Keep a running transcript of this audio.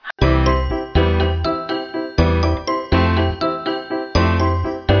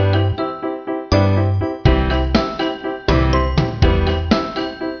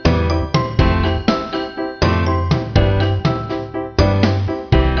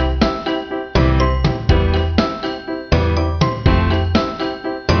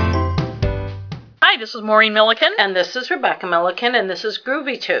is Maureen Milliken. And this is Rebecca Milliken, and this is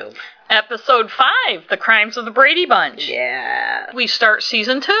Groovy Tube. Episode 5, The Crimes of the Brady Bunch. Yeah. We start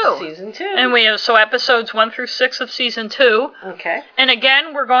Season 2. Season 2. And we have, episodes 1 through 6 of Season 2. Okay. And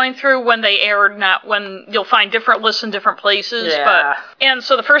again, we're going through when they aired, not when you'll find different lists in different places. Yeah. And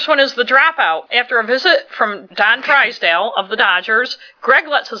so the first one is The Dropout. After a visit from Don Drysdale of the Dodgers, Greg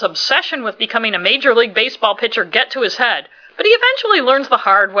lets his obsession with becoming a Major League Baseball pitcher get to his head. But he eventually learns the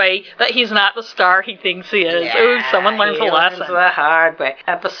hard way that he's not the star he thinks he is. Yeah, Ooh, someone learns a lesson. Learns the hard way.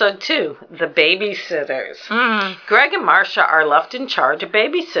 Episode 2, The Babysitters. Greg and Marcia are left in charge of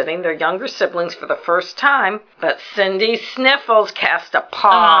babysitting their younger siblings for the first time, but Cindy Sniffles cast a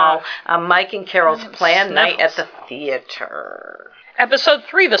pall on Mike and Carol's planned night at the theater. Episode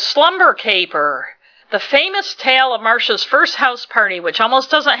 3, The Slumber Caper. The famous tale of Marcia's first house party, which almost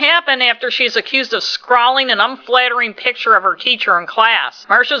doesn't happen after she's accused of scrawling an unflattering picture of her teacher in class.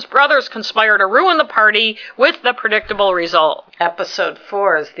 Marcia's brothers conspire to ruin the party with the predictable result. Episode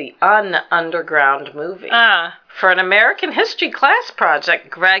 4 is the Underground movie. For an American history class project,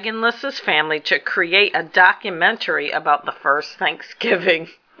 Greg enlists his family to create a documentary about the first Thanksgiving.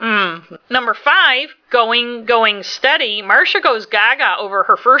 Number 5, Going Steady. Marcia goes gaga over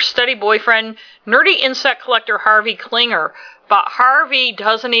her first steady boyfriend, nerdy insect collector Harvey Klinger. But Harvey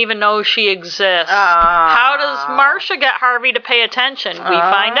doesn't even know she exists. How does Marcia get Harvey to pay attention? We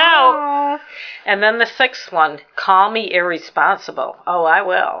find out. And then the 6th one, Call Me Irresponsible. Oh, I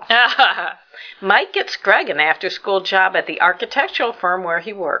will. Mike gets Greg an after-school job at the architectural firm where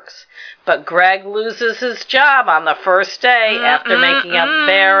he works. But Greg loses his job on the first day after making a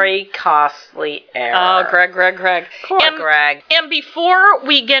very costly error. Oh, Greg. Poor Greg. And before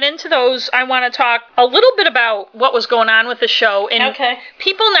we get into those, I want to talk a little bit about what was going on with the show. And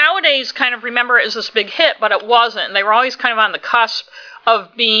people nowadays kind of remember it as this big hit, but it wasn't. They were always kind of on the cusp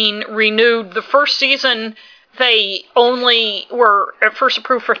of being renewed. The first season, they only were at first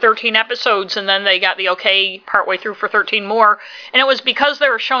approved for 13 episodes, and then they got the okay partway through for 13 more. And it was because they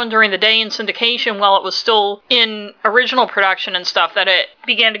were shown during the day in syndication while it was still in original production and stuff that it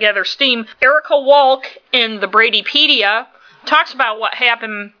began to gather steam. Erica Walk in the Bradypedia talks about what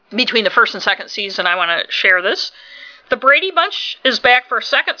happened between the first and second season. I want to share this. The Brady Bunch is back for a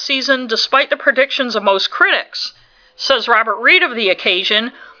second season despite the predictions of most critics, says Robert Reed of the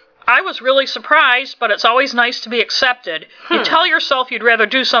occasion. I was really surprised, but it's always nice to be accepted. You tell yourself you'd rather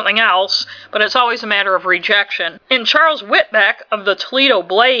do something else, but it's always a matter of rejection. And Charles Whitbeck of the Toledo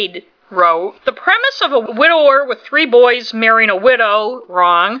Blade wrote, the premise of a widower with 3 boys marrying a widow,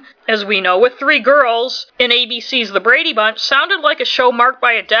 wrong, as we know, with 3 girls in ABC's The Brady Bunch sounded like a show marked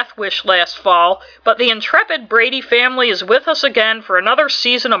by a death wish last fall, but the intrepid Brady family is with us again for another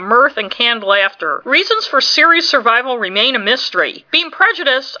season of mirth and canned laughter. Reasons for series survival remain a mystery. Being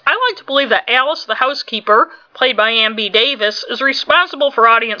prejudiced, I like to believe that Alice the housekeeper, played by Ann B. Davis, is responsible for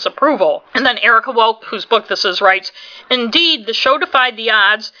audience approval. And then Erica Welk, whose book this is, writes, indeed, the show defied the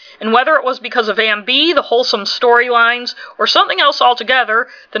odds, and whether it was because of Ann B., the wholesome storylines, or something else altogether,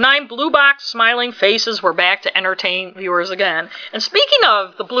 the 9 blue box smiling faces were back to entertain viewers again. And speaking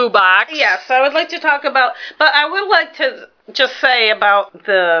of the blue box... Yes, I would like to talk about... But I would like to just say about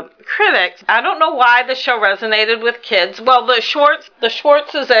the critics, I don't know why the show resonated with kids. Well, the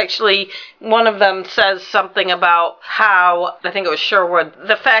Schwartz is actually, one of them says something about how, I think it was Sherwood,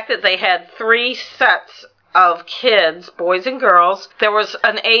 the fact that they had 3 sets of kids, boys and girls. There was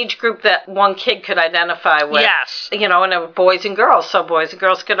an age group that one kid could identify with. Yes. You know, and it was boys and girls, so boys and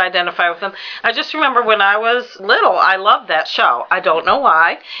girls could identify with them. I just remember when I was little, I loved that show. I don't know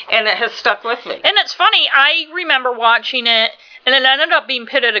why, and it has stuck with me. And it's funny, I remember watching it, and it ended up being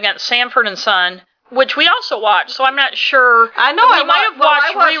pitted against Sanford and Son, which we also watched, so I'm not sure. I know, I might have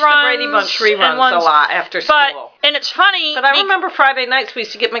watched reruns. The Brady Bunch reruns a lot after school. And it's funny. But I remember Friday nights we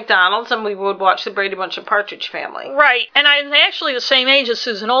used to get McDonald's and we would watch the Brady Bunch and Partridge Family. Right. And I'm actually the same age as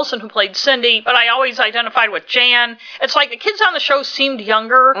Susan Olsen, who played Cindy, but I always identified with Jan. It's like the kids on the show seemed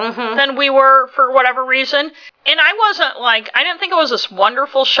younger than we were for whatever reason. And I didn't think it was this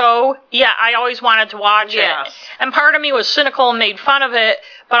wonderful show. Yeah, I always wanted to watch it. And part of me was cynical and made fun of it,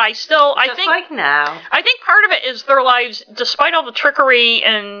 but I think like now. I think part of it is their lives, despite all the trickery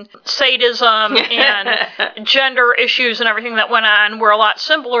and sadism and gender issues and everything that went on, were a lot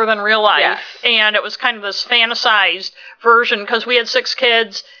simpler than real life. Yes. And it was kind of this fantasized version, because we had 6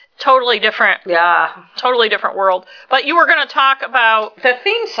 kids, Totally different. Yeah. Totally different world. But you were going to talk about the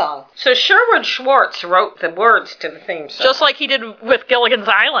theme song. So Sherwood Schwartz wrote the words to the theme song. Just like he did with Gilligan's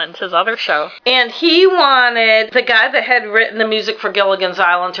Island, his other show. And he wanted the guy that had written the music for Gilligan's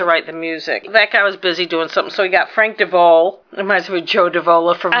Island to write the music. That guy was busy doing something, so he got Frank DeVol. Reminds me of Joe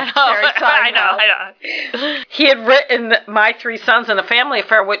DeVola from Jerry Seinfeld. I know. He had written My Three Sons and a Family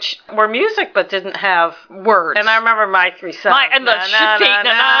Affair, which were music but didn't have words. And I remember My Three Sons. And the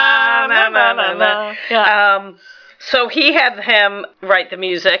yeah. So he had him write the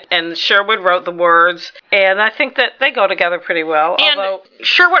music, and Sherwood wrote the words, and I think that they go together pretty well. And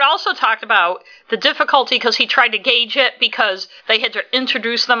Sherwood also talked about the difficulty because he tried to gauge it because they had to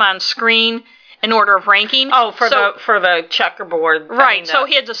introduce them on screen in order of ranking. Oh, for the checkerboard. Right, so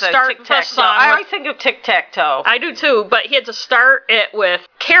he had to start the song. I always think of tic-tac-toe. I do too, but he had to start it with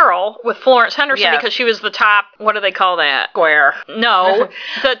Carol, with Florence Henderson, because she was the top, what do they call that? Square. No,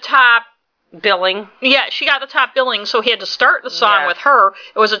 the top... billing. Yeah, she got the top billing, so he had to start the song with her.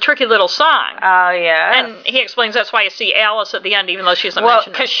 It was a tricky little song. Oh, yeah. And he explains that's why you see Alice at the end, even though she doesn't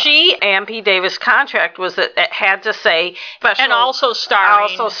mention it. Well, because Ann P. Davis' contract was that it had to say special. And also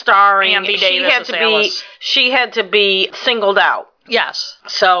starring Ann P. Davis as Alice. She had to be singled out. Yes.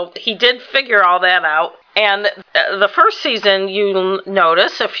 So he did figure all that out. And the first season, you'll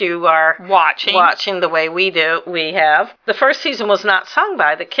notice, if you are watching the way we have, the first season was not sung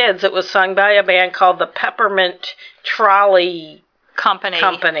by the kids. It was sung by a band called the Peppermint Trolley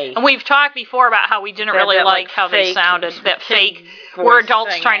Company. And we've talked before about how we didn't really like how they sounded, that fake, were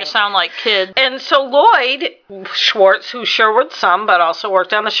adults trying to sound like kids. And so Lloyd Schwartz, who Sherwood some, but also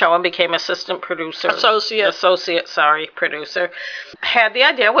worked on the show and became assistant producer. Associate, producer, had the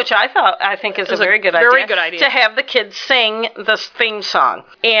idea, which I think is a very good idea, to have the kids sing the theme song.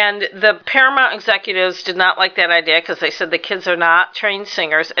 And the Paramount executives did not like that idea because they said the kids are not trained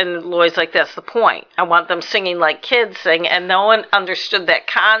singers. And Lloyd's like, that's the point. I want them singing like kids sing, and no one understood that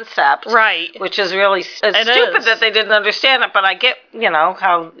concept, right? Which is really stupid that they didn't understand it. But I get,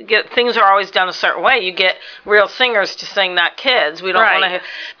 how things are always done a certain way. You get real singers to sing, not kids. We don't want to.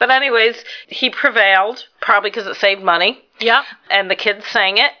 But anyways, he prevailed, probably because it saved money. Yeah. And the kids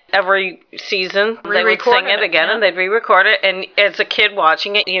sang it every season. They would sing it again, and they'd re-record it. And as a kid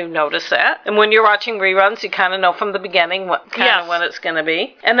watching it, you notice that. And when you're watching reruns, you kind of know from the beginning when it's going to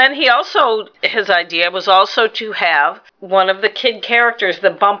be. And then his idea was also to have one of the kid characters,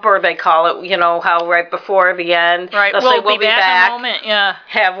 the bumper they call it, how right before the end, right? We'll be back in a moment. Yeah.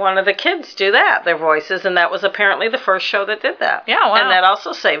 Have one of the kids do that, their voices, and that was apparently the first show that did that. Yeah, wow. And that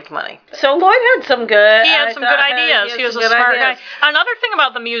also saved money. So Lloyd had some good. He had some good ideas. He was a smart guy. Another thing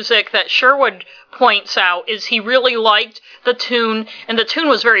about the music that Sherwood points out is he really liked the tune, and the tune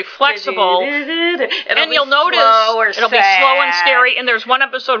was very flexible. And you'll notice it'll be slow and scary. And there's one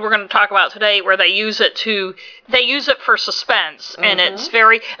episode we're going to talk about today where they use it for suspense, and it's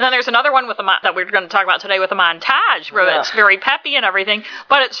very. And then there's another one that we're going to talk about today with a montage where it's very peppy and everything.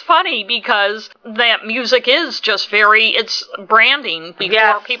 But it's funny because that music is just it's branding.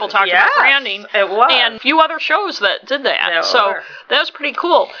 Before people talked about branding, it was, and a few other shows that did that. So that was pretty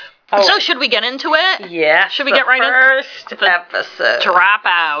cool. Oh. So should we get into it? Yeah. Should we get right into the first episode?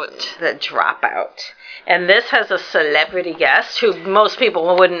 Dropout. The Dropout. And this has a celebrity guest who most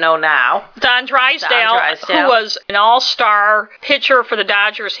people wouldn't know now. Don Drysdale, who was an all-star pitcher for the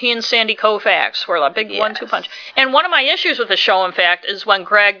Dodgers. He and Sandy Koufax were a big 1-2 punch. And one of my issues with the show, in fact, is when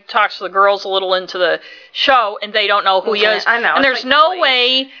Greg talks to the girls a little into the show and they don't know who he is. I know. And there's no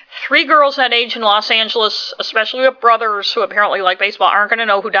way 3 girls that age in Los Angeles, especially with brothers who apparently like baseball, aren't going to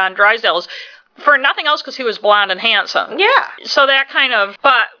know who Don Drysdale is. For nothing else, because he was blonde and handsome. Yeah. So that kind of.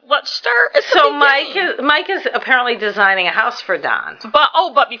 But let's start. So Mike is apparently designing a house for Don.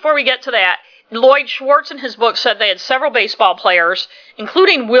 But before we get to that, Lloyd Schwartz in his book said they had several baseball players,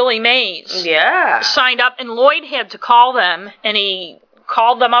 including Willie Mays. Yeah. Signed up, and Lloyd had to call them, and he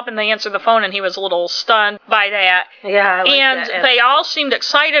called them up and they answered the phone, and he was a little stunned by that. Yeah, I like and that. They all seemed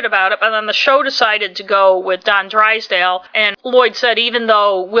excited about it, but then the show decided to go with Don Drysdale, and Lloyd said even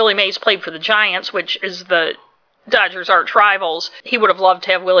though Willie Mays played for the Giants, which is the Dodgers' arch rivals, he would have loved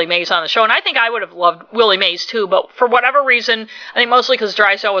to have Willie Mays on the show, and I think I would have loved Willie Mays too, but for whatever reason, I think mostly because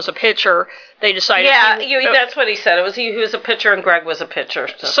Drysdale was a pitcher, they decided... Yeah, that's what he said. It was he who was a pitcher and Greg was a pitcher.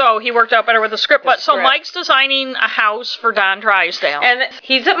 So he worked out better with the script. So Mike's designing a house for Don Drysdale. And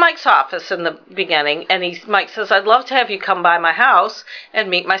he's at Mike's office in the beginning, and Mike says, I'd love to have you come by my house and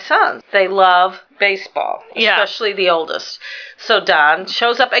meet my sons. They love baseball, especially the oldest. So Don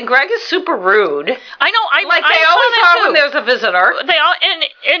shows up, and Greg is super rude. I know. They always are when there's a visitor. They all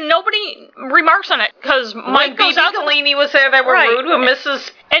and nobody remarks on it because Mike goes out. When Galini was there, they were rude. When Mrs.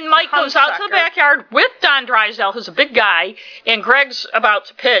 And Mike goes out to the backyard with Don Drysdale, who's a big guy, and Greg's about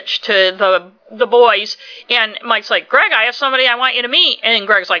to pitch to the boys, and Mike's like, Greg, I have somebody I want you to meet, and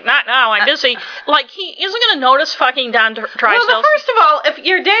Greg's like, not now, I'm busy. Like, he isn't going to notice fucking Don Drysdale. Well, first of all, if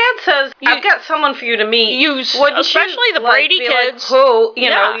your dad says, I've got someone for you to meet, especially the Brady kids. Like, who,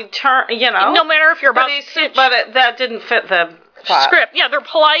 you turn, no matter if you're about to pitch. But that didn't fit the plot. Script. Yeah, they're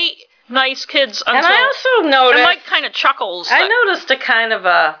polite, nice kids until... And I also noticed... And Mike kind of chuckles. I noticed a kind of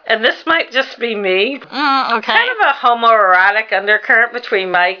and this might just be me, okay. kind of a homoerotic undercurrent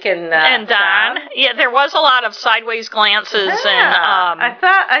between Mike and Don. Yeah, there was a lot of sideways glances. Yeah. And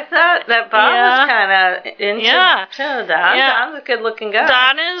I thought that Bob was kind of into Don. Yeah. Don's a good-looking guy.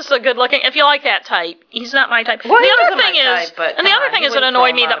 Don is a good-looking... If you like that type. He's not my type. Well, the other thing is... And the other thing is it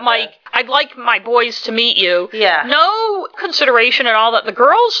annoyed me that Mike... I'd like my boys to meet you. Yeah. No consideration at all that the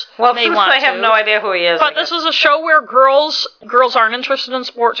girls may want to. They have no idea who he is. But this is a show where girls aren't interested in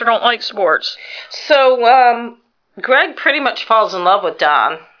sports or don't like sports. So, Greg pretty much falls in love with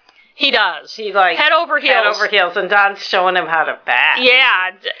Don. He does. He head over heels, and Don's showing him how to bat.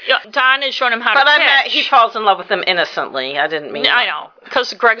 Yeah, Don is showing him how to pitch. But I meant he falls in love with him innocently. I didn't mean I know,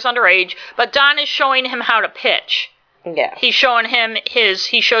 because Greg's underage. But Don is showing him how to pitch. Yeah. He's showing him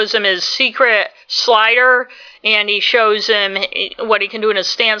he shows him his secret slider, and he shows him what he can do in his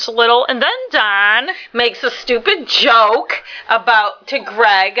stance a little, and then Don makes a stupid joke to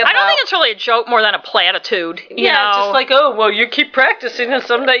Greg about... I don't think it's really a joke more than a platitude. You know? Just like, oh, well, you keep practicing, and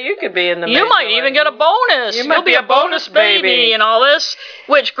someday you could be in the You might even get a bonus. You'll be a bonus baby and all this,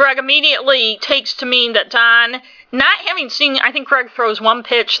 which Greg immediately takes to mean that Don... Not having seen, I think Greg throws one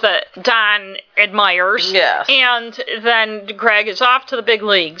pitch that Don admires. Yes. And then Greg is off to the big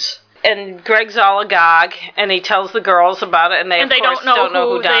leagues. And Greg's all agog, and he tells the girls about it, and they don't know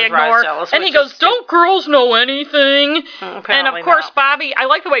who Don Drysdale is. And he goes, don't girls know anything? And of course, not. Bobby, I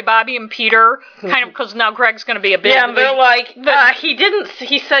like the way Bobby and Peter, kind of, because now Greg's going to be a big... Yeah, and they're like,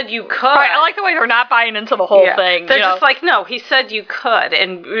 he said you could. Right, I like the way they're not buying into the whole thing. They're just like, no, he said you could.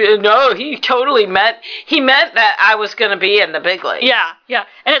 And no, he totally meant that I was going to be in the big leagues. Yeah.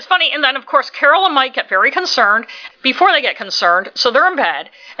 And it's funny, and then, of course, Carol and Mike get very concerned before they get concerned, so they're in bed.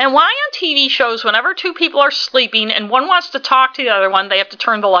 And why on TV shows, whenever two people are sleeping and one wants to talk to the other one, they have to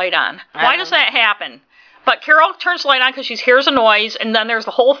turn the light on? Why does that happen? But Carol turns the light on because she hears a noise, and then there's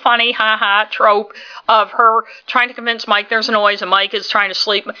the whole funny ha-ha trope of her trying to convince Mike there's a noise, and Mike is trying to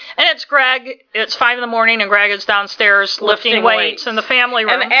sleep. And it's Greg. It's 5 a.m, and Greg is downstairs lifting weights in the family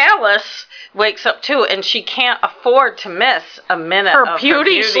room. And Alice wakes up, too, and she can't afford to miss a minute of her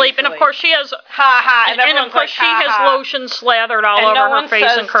beauty sleep. And, of course, she has... Ha-ha. And of course, she has lotion slathered all over her face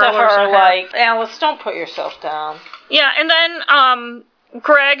and curlers. And no one says to her, like, Alice, don't put yourself down. Yeah, and then...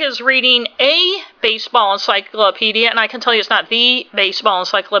 Greg is reading a baseball encyclopedia, and I can tell you it's not the baseball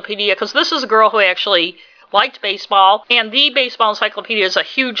encyclopedia, because this is a girl who actually liked baseball, and the baseball encyclopedia is a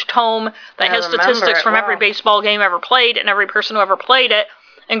huge tome that has statistics from every baseball game ever played and every person who ever played it.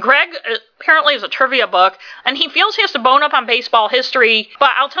 And Greg apparently is a trivia book, and he feels he has to bone up on baseball history, but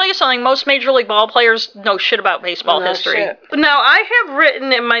I'll tell you something, most Major League ball players know shit about baseball history. Shit. Now, I have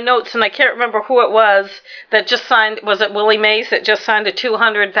written in my notes, and I can't remember who it was, that just signed, was it Willie Mays that just signed a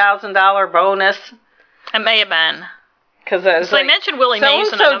 $200,000 bonus? It may have been. Because they mentioned Willie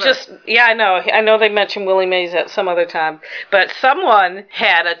Mays in another. I know they mentioned Willie Mays at some other time, but someone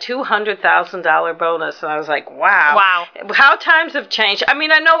had a $200,000 bonus, and I was like, wow, how times have changed. I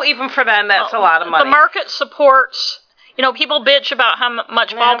mean, I know even for them that's a lot of money. The market supports. You know, people bitch about how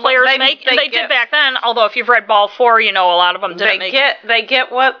much ball players make, and they did back then, although if you've read Ball 4, you know a lot of them didn't make... They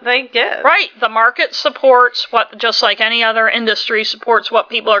get what they get. Right. The market supports what, just like any other industry, supports what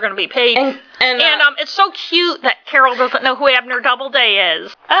people are going to be paid. And it's so cute that Carol doesn't know who Abner Doubleday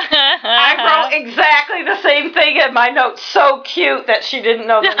is. I wrote exactly the same thing in my notes. So cute that she didn't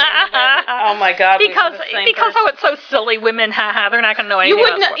know the name. Oh my God. Because it's so silly. Women, they're not going to know anything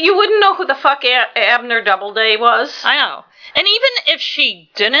about You wouldn't know who the fuck Abner Doubleday was. I know. And even if she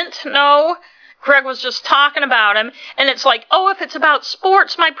didn't know, Greg was just talking about him, and it's like, oh, if it's about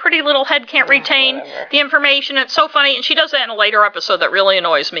sports, my pretty little head can't retain the information. It's so funny, and she does that in a later episode that really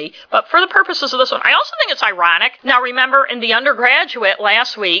annoys me. But for the purposes of this one, I also think it's ironic. Now, remember, in The Undergraduate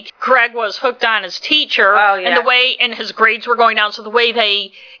last week, Greg was hooked on his teacher, and his grades were going down, so the way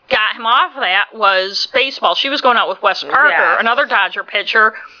they got him off of that was baseball. She was going out with Wes Parker, another Dodger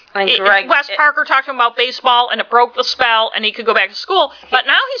pitcher. And Wes Parker talked to him about baseball, and it broke the spell, and he could go back to school. But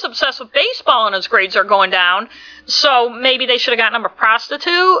now he's obsessed with baseball, and his grades are going down. So maybe they should have gotten him a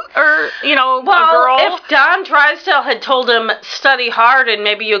prostitute or, a girl. If Don Drysdale had told him, study hard, and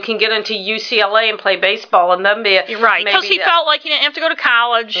maybe you can get into UCLA and play baseball, and then be... Right, because he felt like he didn't have to go to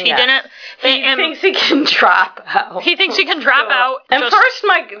college. He didn't... He thinks he can drop out. He thinks he can drop out. And first,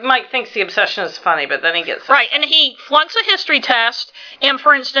 Mike thinks the obsession is funny, but then he gets... Right, and he flunks a history test, and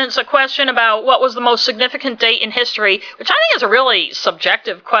for instance, a question about what was the most significant date in history, which I think is a really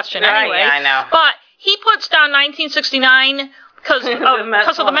subjective question anyway. Yeah, I know. But he puts down 1969 because of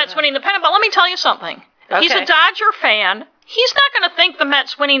the Mets winning the pennant. But let me tell you something. Okay. He's a Dodger fan. He's not going to think the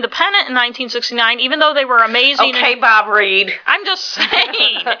Mets winning the pennant in 1969, even though they were amazing. Okay, Bob Reed. I'm just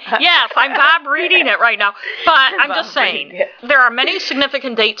saying. Yes, I'm Bob reading it right now. But I'm just saying, there are many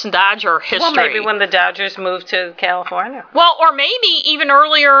significant dates in Dodger history. Well, maybe when the Dodgers moved to California. Well, or maybe even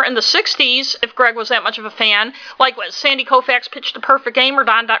earlier in the 60s, if Greg was that much of a fan, like when Sandy Koufax pitched a perfect game, or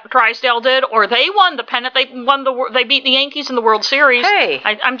Don Drysdale did, or they won the pennant. They beat the Yankees in the World Series. Hey,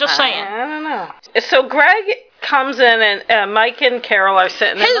 I'm just saying. I don't know. So Greg comes in, and Mike and Carol are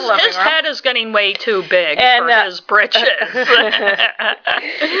sitting in the living room. His head is getting way too big for his britches.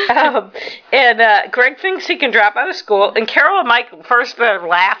 Greg thinks he can drop out of school, and Carol and Mike first are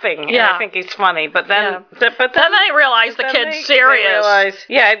laughing, and I think he's funny, but then then they realize the kid's serious.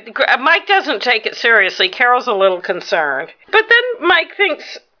 Mike doesn't take it seriously. Carol's a little concerned, but then Mike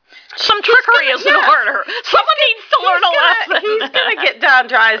thinks... Some trickery is in order. Someone needs to learn a lesson. He's going to get Don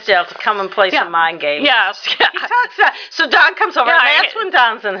Drysdale to come and play some mind games. Yes. He talks that. So Don comes over, and that's when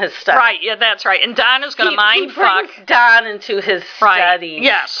Don's in his study. Right, yeah, that's right. And Don is going to mind fuck. He brings Don into his study.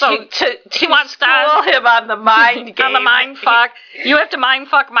 Yeah, so he wants to school him on the mind game. On the mind fuck. You have to mind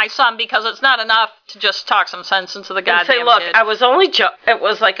fuck my son because it's not enough to just talk some sense into the goddamn kid. Look, I was only it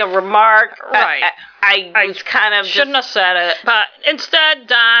was like a remark. Right. I was kind of shouldn't have said it, but instead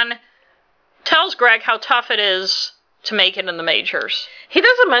Don tells Greg how tough it is to make it in the majors. He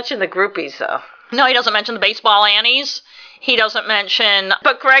doesn't mention the groupies, though. No, he doesn't mention the baseball Annies. He doesn't mention...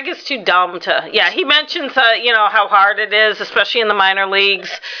 But Greg is too dumb to... Yeah, he mentions, how hard it is, especially in the minor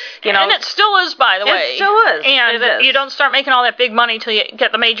leagues. And it still is, by the way. It still is. And it is. You don't start making all that big money till you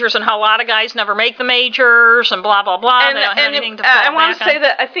get the majors, and how a lot of guys never make the majors, and blah, blah, blah. And, they don't have anything to fall I want to say on.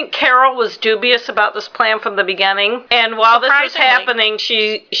 that I think Carol was dubious about this plan from the beginning. And while this is happening,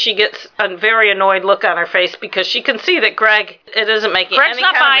 she gets a very annoyed look on her face because she can see that Greg, it isn't making Greg's any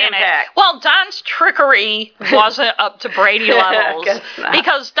not kind buying of impact. It. Well, Don's trickery wasn't up to Brady levels.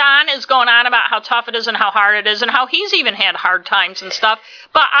 Because Don is going on about how tough it is and how hard it is and how he's even had hard times and stuff.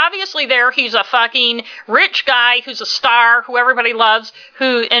 But obviously he's a fucking rich guy who's a star who everybody loves,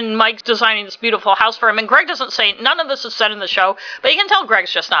 and Mike's designing this beautiful house for him. And Greg doesn't say, none of this is said in the show, but you can tell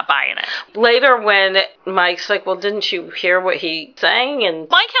Greg's just not buying it. Later when Mike's like, well, didn't you hear what he sang? And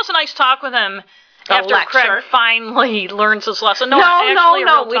Mike has a nice talk with him. After Craig finally learns his lesson. No, we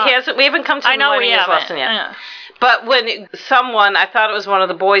haven't come to learning his lesson yet. Yeah. But when I thought it was one of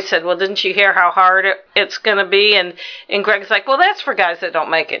the boys said, well, didn't you hear how hard it's going to be? And Greg's like, well, that's for guys that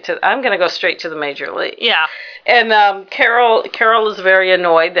don't make it I'm going to go straight to the major league. Yeah. And Carol is very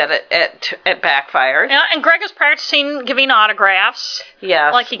annoyed that it backfired. Yeah, and Greg is practicing giving autographs.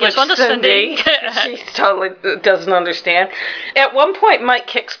 Yes. Like he gives one to Cindy. She totally doesn't understand. At one point, Mike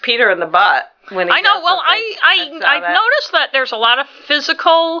kicks Peter in the butt. I know. Well, I've noticed that there's a lot of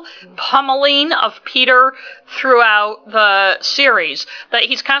physical pummeling of Peter throughout the series. That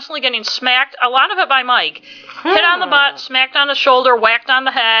he's constantly getting smacked. A lot of it by Mike. Hit on the butt, smacked on the shoulder, whacked on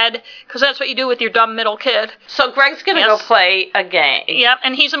the head. Because that's what you do with your dumb middle kid. So Greg's going to go play a game. Yep,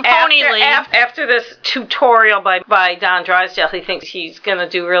 and he's in Pony League. After this tutorial by Don Drysdale, he thinks he's going to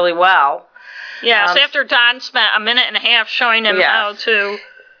do really well. Yes, after Don spent a minute and a half showing him how to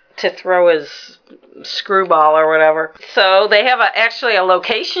throw his screwball or whatever. So they have actually a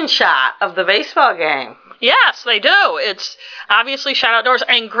location shot of the baseball game. Yes, they do. It's obviously shot outdoors,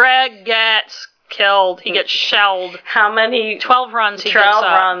 and Greg gets killed. He gets shelled. How many? 12 runs he 12 gives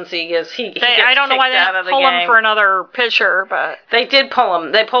up. runs he gets. He gets I don't know why they didn't pull him for another pitcher, but... They did pull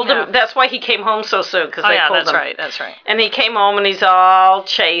him. They pulled him. That's why he came home so soon, because they pulled him. That's right. And he came home and he's all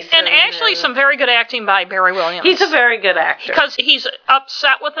chasing. And actually some very good acting by Barry Williams. He's a very good actor. Because he's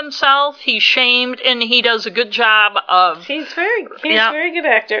upset with himself, he's shamed, and he does a good job of... He's a very good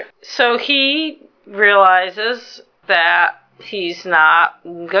actor. So he realizes that he's not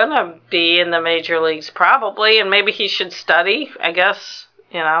gonna be in the major leagues probably, and maybe he should study, I guess,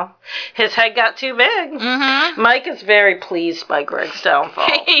 You know, his head got too big. Mm-hmm. Mike is very pleased by Greg's downfall.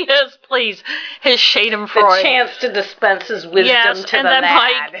 He is pleased. His Schadenfreude. The chance to dispense his wisdom to and the then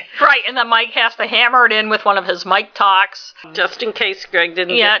lad. And then Mike has to hammer it in with one of his Mike talks. Just in case Greg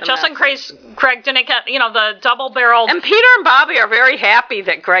didn't get the just message. in case Greg didn't get, the double-barreled. And Peter and Bobby are very happy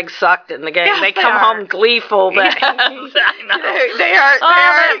that Greg sucked in the game. Yes, they come home gleeful. That yes, I know. They are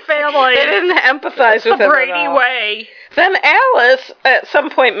that family. They didn't empathize with the him Brady at all. way. Then Alice, at some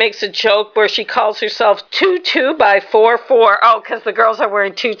point, makes a joke where she calls herself 22 by 44. Oh, because the girls are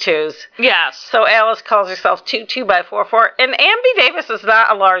wearing tutus. Yes. So Alice calls herself 22 by 44. And Ambi Davis is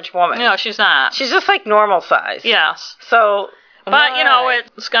not a large woman. No, she's not. She's just like normal size. Yes. So... But,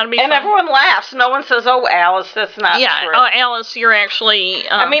 it's going to be And fun. everyone laughs. No one says, oh, Alice, that's not true. Oh, Alice, you're actually...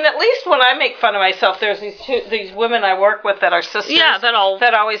 I mean, at least when I make fun of myself, there's these women I work with that are sisters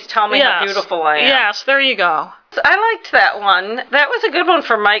that always tell me how beautiful I am. Yes, there you go. I liked that one. That was a good one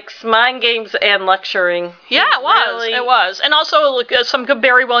for Mike's mind games and lecturing. Yeah, it was. It was. And also some good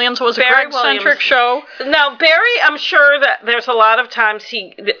Barry Williams. It was a Greg-centric show. Now, Barry, I'm sure that there's a lot of times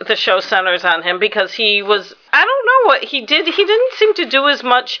the show centers on him because he was... I don't know what he did. He didn't seem to do as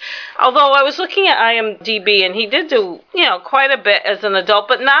much, although I was looking at IMDb, and he did do, quite a bit as an adult,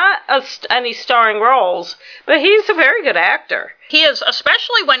 but not any starring roles. But he's a very good actor. He is,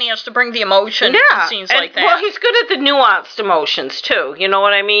 especially when he has to bring the emotion in scenes like that. Well, he's good at the nuanced emotions, too. You know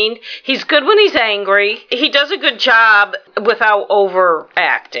what I mean? He's good when he's angry. He does a good job without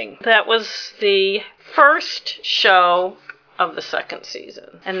overacting. That was the first show of the second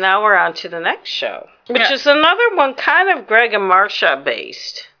season. And now we're on to the next show, which is another one kind of Greg and Marcia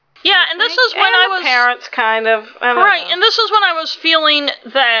based. Yeah, and this is when I was... parents kind of... Right, and this is when I was feeling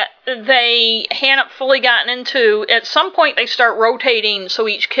that they hadn't fully gotten into... At some point, they start rotating so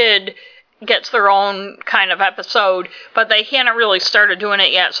each kid gets their own kind of episode, but they hadn't really started doing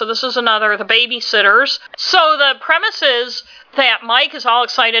it yet. So this is another, The Babysitters. So the premise is that Mike is all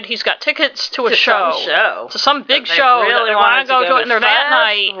excited. He's got tickets to a show. To some big show that they want to go to it, and they're that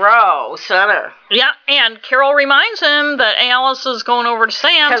night. Row center. Yeah, and Carol reminds him that Alice is going over to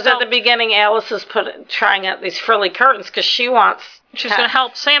Sam. Because at the beginning, Alice is trying out these frilly curtains because she's going to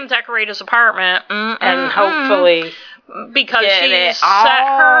help Sam decorate his apartment. And hopefully... Because she's set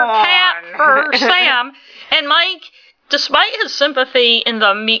her cap for Sam. And Mike, despite his sympathy in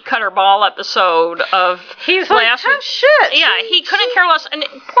the Meat Cutter Ball episode of last week, shit. Yeah, he couldn't care less. And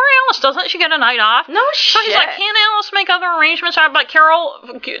poor Alice, doesn't she get a night off? No shit. So he's like, can't Alice make other arrangements? But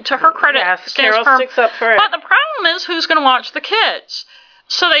Carol, to her credit, Carol sticks up for it. But the problem is, who's going to watch the kids?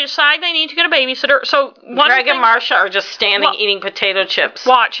 So they decide they need to get a babysitter. So Greg and Marcia are just standing eating potato chips.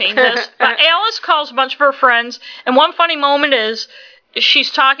 Watching this. But Alice calls a bunch of her friends, and one funny moment is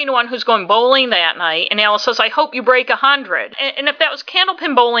she's talking to one who's going bowling that night, and Alice says, I hope you break 100. And if that was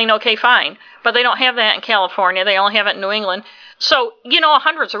candlepin bowling, okay, fine. But they don't have that in California. They only have it in New England. So,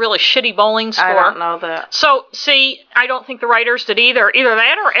 100's a really shitty bowling score. I don't know that. So, see, I don't think the writers did either. Either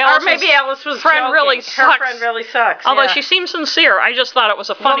that or Alice's maybe Alice was friend joking. really sucks. Her friend really sucks. Although she seems sincere. I just thought it was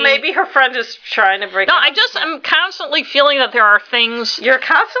a funny... Well, maybe her friend is trying to break No, I'm constantly feeling that there are things... You're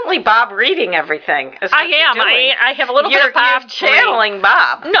constantly Bob reading everything. I am. I have a little bit of Bob. You're channeling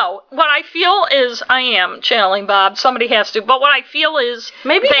Bob. No, what I feel is I am channeling Bob. Somebody has to. But what I feel is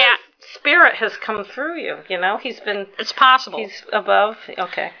maybe that... spirit has come through you, It's possible. He's above.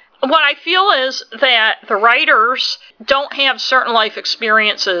 Okay. What I feel is that the writers don't have certain life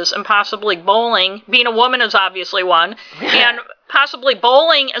experiences, and possibly bowling, being a woman is obviously one, and possibly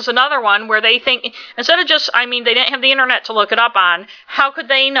bowling is another one where they think, instead of they didn't have the internet to look it up on, how could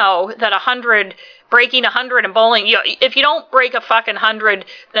they know that breaking 100 in bowling, if you don't break a fucking 100,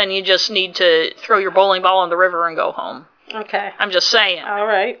 then you just need to throw your bowling ball in the river and go home. Okay. I'm just saying. All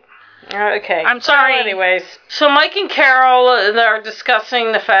right. Okay. I'm sorry. So anyways, so Mike and Carol, they're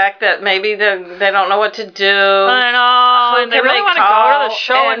discussing the fact that maybe they don't know what to do. I know. And they really want to go to the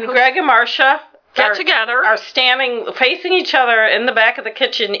show. And Greg and Marcia are standing facing each other in the back of the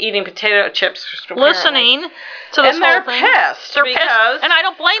kitchen eating potato chips. Listening to this whole thing. And they're pissed because and I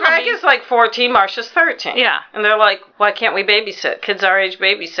don't blame them. Greg is like 14, Marcia's 13. Yeah. And they're like, why can't we babysit? Kids our age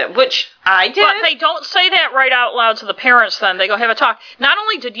babysit, which I did. But they don't say that right out loud to the parents then. They go have a talk. Not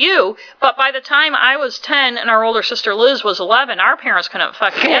only did you, but by the time I was 10 and our older sister Liz was 11, our parents couldn't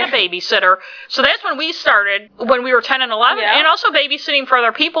fucking get a babysitter. So that's when we started, when we were 10 and 11. Yeah. And also babysitting for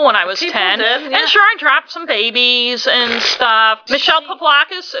other people when I was 10. Did, yeah. And sure, I dropped some babies and stuff. Michelle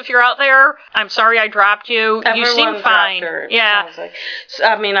Paplakis, if you're out there, I'm sorry I dropped you. Everyone you seem fine. Her, yeah. Like. So,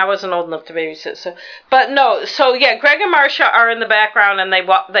 I mean, I wasn't old enough to babysit, so. But no, so yeah, Greg and Marcia are in the background, and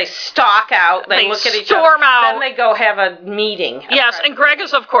they stalk out. They look at each other. Storm out. Then they go have a meeting. Yes, and Greg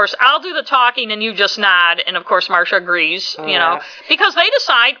is, of course, I'll do the talking and you just nod, and of course Marcia agrees, you know, because they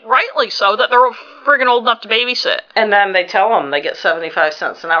decide, rightly so, that they're friggin' old enough to babysit. And then they tell them they get 75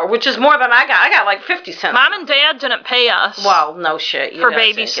 cents an hour, which is more than I got. I got like 50 cents. Mom and Dad didn't pay us. Well, no shit. For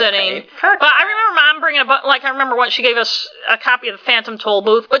babysitting. But I remember Mom bringing I remember once she gave us a copy of the Phantom Toll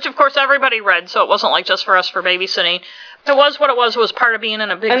Booth, which of course everybody read, so it wasn't like just for us for babysitting. It was what it was part of being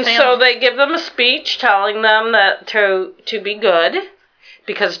in a big family. And so they give them a speech telling them that to be good,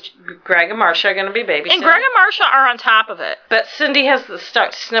 because Greg and Marcia are going to be babysitting. And Greg and Marcia are on top of it. But Cindy has to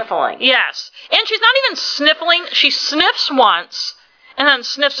start sniffling. Yes. And she's not even sniffling. She sniffs once and then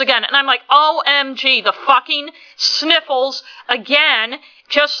sniffs again. And I'm like, OMG, the fucking sniffles again,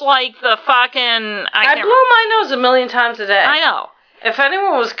 just like the fucking... I blow my nose a million times a day. I know. If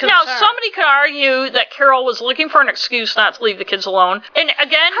anyone was concerned. Now, somebody could argue that Carol was looking for an excuse not to leave the kids alone. And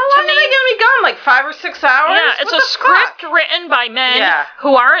again, how long are they going to be gone? Like 5 or 6 hours? Yeah, it's a script written by men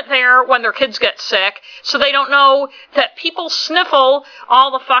who aren't there when their kids get sick, so they don't know that people sniffle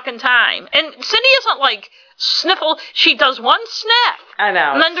all the fucking time. And Cindy isn't like sniffle. She does one sniff. I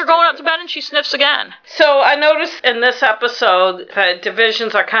know. And then they're going up to bed and she sniffs again. So I noticed in this episode the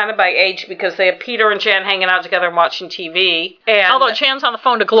divisions are kind of by age because they have Peter and Jan hanging out together and watching TV. And although Jan's on the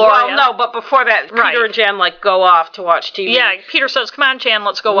phone to Gloria. Well, no, but before that, Peter and Jan go off to watch TV. Yeah, Peter says, "Come on, Jan,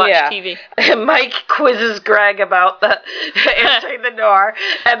 let's go watch TV." And Mike quizzes Greg about the answering the door,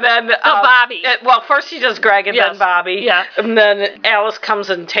 and then Bobby. Well, first he does Greg and then Bobby. Yeah. And then Alice comes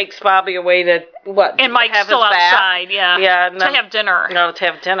and takes Bobby away to and Mike's still outside. Yeah. Yeah. To have dinner. No, to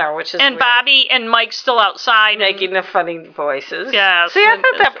have dinner, which is and weird. Bobby and Mike's still outside making the funny voices. Yeah. See, I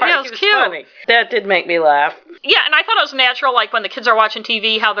thought that part was cute. Funny. That did make me laugh. Yeah, and I thought it was natural, like when the kids are watching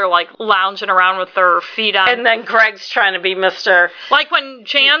TV, how they're like lounging around with their feet on. And then Greg's trying to be Mr. Like when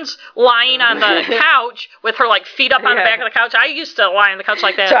Jan's lying on the couch with her like feet up on the back of the couch. I used to lie on the couch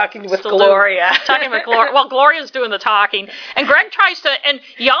like that. Talking with Gloria. Talking with Gloria. Well, Gloria's doing the talking. And Greg tries to, and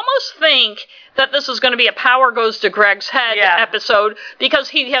you almost think that this is going to be a Power Goes to Greg's Head episode because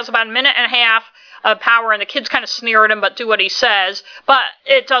he has about a minute and a half of power and the kids kind of sneer at him but do what he says, but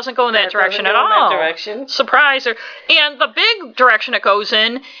it doesn't go in that direction at all. Surprise. And the big direction it goes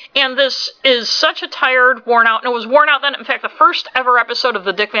in, and this is such a tired, worn out, and it was worn out then. In fact, the first ever episode of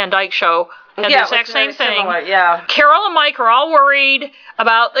the Dick Van Dyke Show had the exact same thing. Similar, Carol and Mike are all worried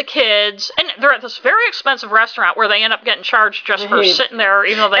about the kids, and they're at this very expensive restaurant where they end up getting charged just for sitting there,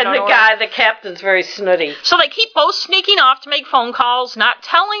 even though they don't know. And the captain's very snooty. So they keep both sneaking off to make phone calls, not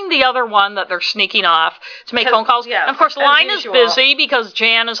telling the other one that they're sneaking off to make phone calls. Yes, and of course, the line is busy because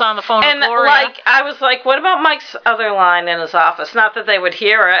Jan is on the phone with Gloria. And I was like, what about Mike's other line in his office? Not that they would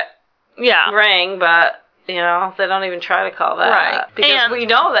hear it ring, but... You know, they don't even try to call that. Right. Because we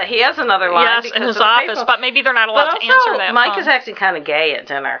know that he has another line. Yes, in his office, but maybe they're not allowed to answer that Mike is acting kind of gay at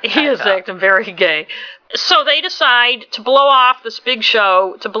dinner. He is acting very gay. So they decide to blow off this big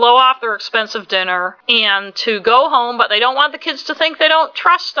show, to blow off their expensive dinner, and to go home, but they don't want the kids to think they don't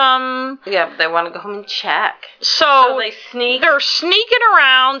trust them. Yeah, but they want to go home and check. So they sneak. They're sneaking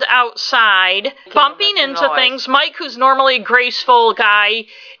around outside, bumping into things. Mike, who's normally a graceful guy,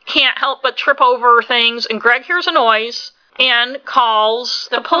 can't help but trip over things, and Greg hears a noise and calls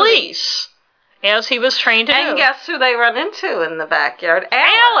the police. As he was trained to do. And guess who they run into in the backyard?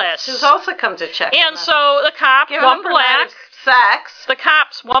 Alice. Who's also come to check. And so the cop, one black. Sex. The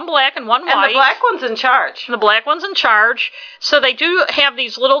cops, one black and one white. And the black one's in charge. And the black one's in charge. So they do have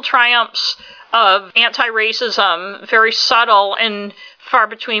these little triumphs of anti-racism, very subtle and far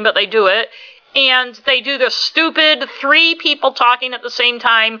between, but they do it. And they do the stupid 3 people talking at the same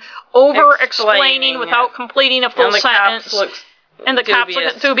time, over-explaining without completing a full sentence. And the cops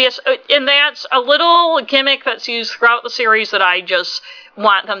look dubious. And that's a little gimmick that's used throughout the series that I just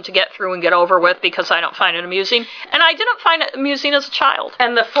want them to get through and get over with because I don't find it amusing. And I didn't find it amusing as a child.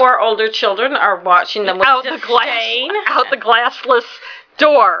 And the 4 older children are watching them with out the glassless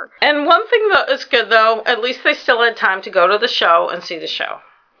door. And one thing that is good, though, at least they still had time to go to the show and see the show.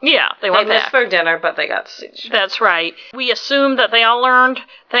 Yeah, they missed their dinner, but they got to see the show. That's right. We assumed that they all learned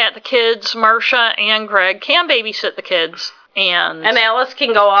that the kids, Marcia and Greg, can babysit the kids. And Alice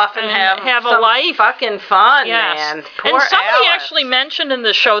can go off and have a life. Fucking fun, yes. Man. Poor and somebody actually mentioned in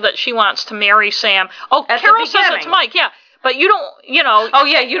the show that she wants to marry Sam. Oh, Carol says it's Mike, yeah. but you don't, you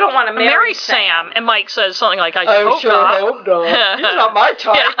don't want to marry Sam. And Mike says something like, I hope not. He's not my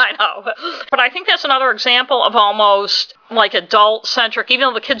type. Yeah, I know. But I think that's another example of almost like adult-centric, even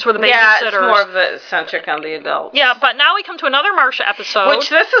though the kids were the babysitters. Yeah, it's more of the centric on the adults. Yeah, but now we come to another Marcia episode. Which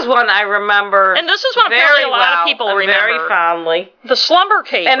this is one I remember. And this is one apparently a lot of people remember. Very fondly. The Slumber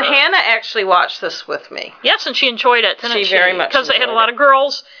Caper. And Hannah actually watched this with me. Yes, and she enjoyed it, didn't she? She very much because they had a lot of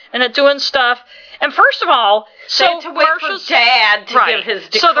girls and it doing stuff. And first of all, they had to wait for Dad to give his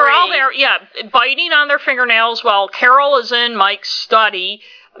decree. So they're all there, biting on their fingernails while Carol is in Mike's study,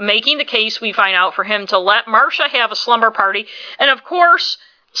 making the case, we find out, for him to let Marcia have a slumber party. And of course,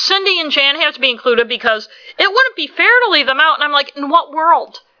 Cindy and Jan have to be included because it wouldn't be fair to leave them out. And I'm like, in what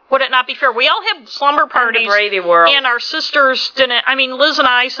world would it not be fair? We all have slumber parties. In the Brady world. And our sisters didn't. I mean, Liz and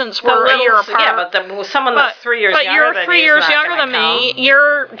I, since we're a year apart. Yeah, but someone that's 3 years younger than me. But you're 3 years younger than me.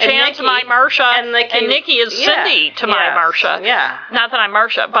 You're Jan to my Marcia. And Nikki is Cindy to my Marcia. Yeah. Not that I'm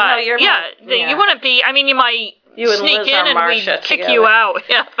Marcia, but you wouldn't be. I mean, you might sneak in and we'd kick you out.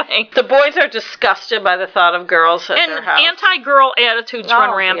 Yeah, thanks. The boys are disgusted by the thought of girls at their house. And anti-girl attitudes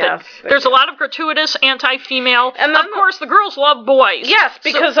run rampant. Yes, there's a lot of gratuitous anti-female. And of course, the girls love boys. Yes,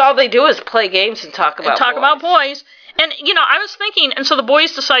 because all they do is play games and talk about boys. And, I was thinking, and so the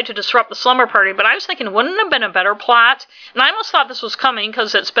boys decide to disrupt the slumber party, but I was thinking, wouldn't it have been a better plot? And I almost thought this was coming,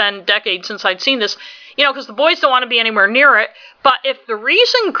 because it's been decades since I'd seen this, because the boys don't want to be anywhere near it. But if the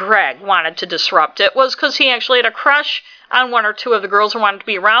reason Greg wanted to disrupt it was because he actually had a crush on one or two of the girls and wanted to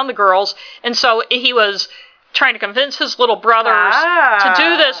be around the girls, and so he was trying to convince his little brothers to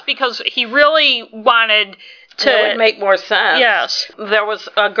do this because he really wanted to... It would make more sense. Yes. There was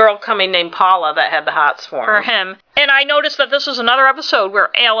a girl coming named Paula that had the hots for him. And I noticed that this was another episode where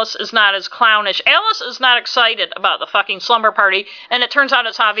Alice is not as clownish. Alice is not excited about the fucking slumber party, and it turns out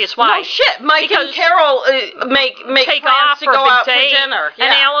it's obvious why. No shit, Mike and Carol make take plans off to go out for dinner. Yeah.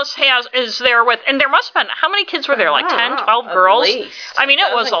 And Alice is there with, and there must have been, how many kids were there? Like 10, 12 girls? At least. I mean,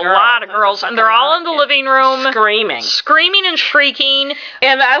 it was a lot of girls, and they're all in the living room. Screaming and shrieking.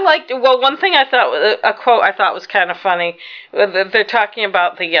 And I liked, one thing I thought, a quote I thought was kind of funny, they're talking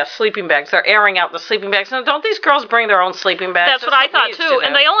about the sleeping bags. They're airing out the sleeping bags. Now, don't these girls bring their own sleeping bags? That's what I thought, too.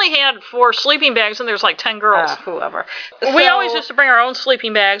 And they only had 4 sleeping bags, and there's like 10 girls. Whoever. We always used to bring our own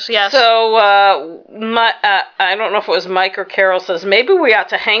sleeping bags, yes. So, I don't know if it was Mike or Carol says, maybe we ought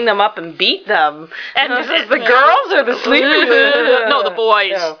to hang them up and beat them. And this is the girls or the sleeping bags? No, the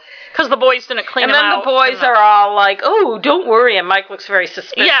boys. No. Because the boys didn't clean them out. And then the boys are all like, oh, don't worry. And Mike looks very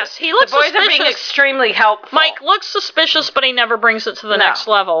suspicious. Yes, he looks suspicious. The boys are being extremely helpful. Mike looks suspicious, but he never brings it to the next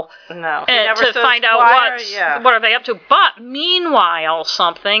level. No. And to find out what are they up to. But meanwhile,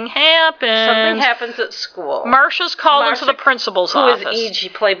 something happens. Something happens at school. Marcia's called into the principal's office. Who is E.G.,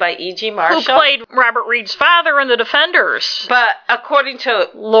 played by E.G. Marshall. Who played Robert Reed's father in The Defenders. But according to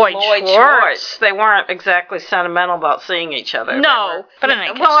Lloyd Schwartz, they weren't exactly sentimental about seeing each other. No. But in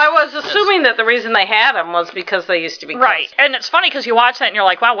any case. Well, I was assuming that the reason they had him was because they used to be right. Cousins. And it's funny because you watch that and you're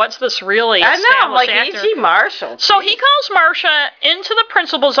like, wow, what's this really I know, I'm like actor? E.G. Marshall. So he calls Marcia into the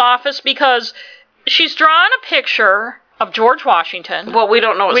principal's office because she's drawn a picture of George Washington. Well, we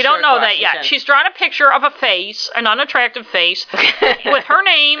don't know. We don't know that yet. She's drawn a picture of a face, an unattractive face, with her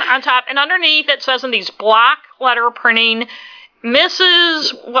name on top, and underneath it says in these block letter printing,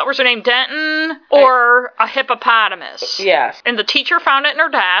 Mrs. what was her name, Denton, or a hippopotamus. Yes. And the teacher found it in her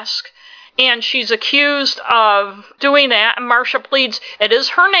desk, and she's accused of doing that, and Marcia pleads it is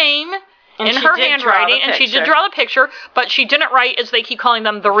her name in her handwriting, and she did draw the picture, but she didn't write, as they keep calling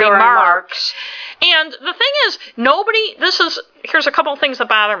them, the remarks. And the thing is, here's a couple of things that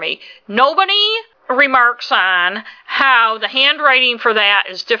bother me. Nobody remarks on how the handwriting for that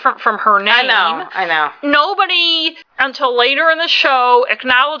is different from her name. I know. Nobody, until later in the show,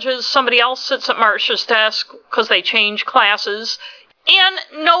 acknowledges somebody else sits at Marcia's desk because they change classes.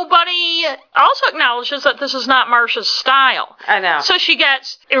 And nobody also acknowledges that this is not Marcia's style. I know. So she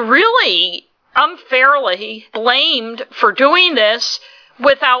gets really unfairly blamed for doing this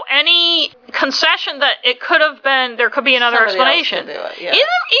without any concession that it could have been, there could be another explanation. Else could do it, yeah.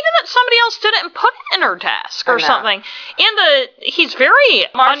 Even that somebody else did it and put it in her desk or something. And he's very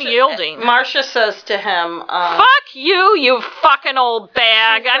unyielding. Marcia says to him, fuck you fucking old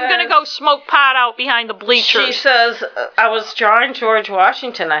bag. I'm going to go smoke pot out behind the bleachers. She says, I was drawing George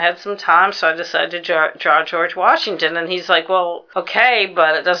Washington. I had some time, so I decided to draw George Washington. And he's like, well, okay,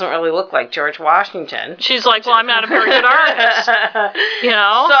 but it doesn't really look like George Washington. She's like, well, I'm not a very good artist. You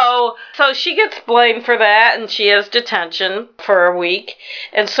know? So she gets blamed for that, and she has detention for a week.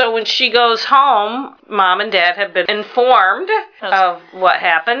 And so when she goes home, Mom and Dad have been informed of what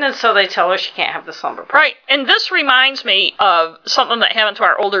happened, and so they tell her she can't have the slumber party. Right, and this reminds me of something that happened to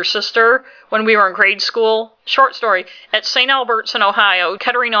our older sister when we were in grade school. Short story. At St. Albert's in Ohio,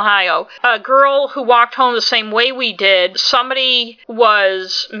 Kettering, Ohio, a girl who walked home the same way we did, somebody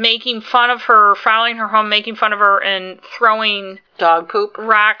was making fun of her, following her home, making fun of her, and throwing dog poop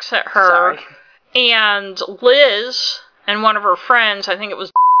rocks at her. Sorry. And Liz and one of her friends, I think it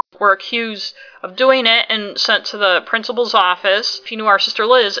was, were accused of doing it and sent to the principal's office. If you knew our sister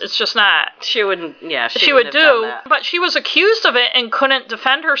Liz, it's just not. She wouldn't, yeah, she would do. But she was accused of it and couldn't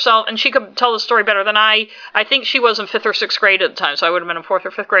defend herself, and she could tell the story better than I. I think she was in 5th or 6th grade at the time, so I would have been in 4th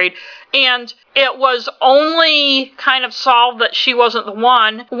or 5th grade. And it was only kind of solved that she wasn't the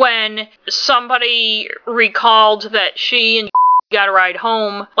one when somebody recalled that she and got a ride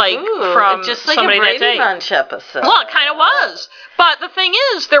home, from just like somebody a Brady that day. Bunch episode. Well, it kind of was. But the thing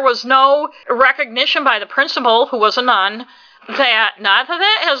is, there was no recognition by the principal, who was a nun, that, not that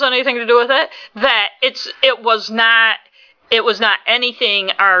that has anything to do with it, that it was not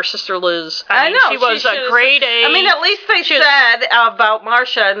anything our sister Liz. I mean, she was a grade A. I mean, at least they said about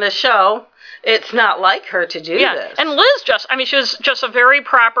Marcia in the show, it's not like her to do this. And Liz she was just a very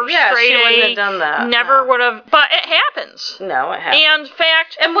proper straight she A. wouldn't have done that. Never would have. But it happens. No, it happens.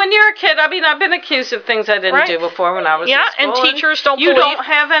 And when you're a kid, I mean, I've been accused of things I didn't do before when I was in school. And teachers don't you believe. You don't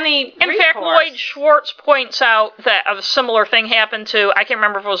have any In fact, Lloyd Schwartz points out that a similar thing happened to, I can't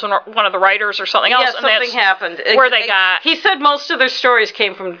remember if it was one of the writers or something else. Yes, something happened. Where they got. He said most of their stories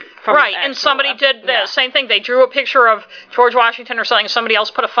came from right, and somebody did the same thing. They drew a picture of George Washington or something, and somebody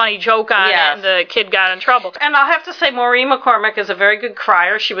else put a funny joke on it, and the kid got in trouble. And I'll have to say, Maureen McCormick is a very good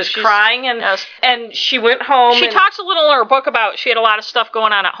crier. She's crying, and she went home. She talks a little in her book about she had a lot of stuff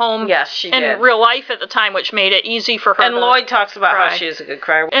going on at home. Yes, she did. In real life at the time, which made it easy for her. And Lloyd talks about how she is a good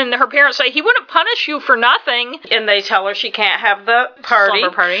crier. And her parents say, he wouldn't punish you for nothing. And they tell her she can't have the party.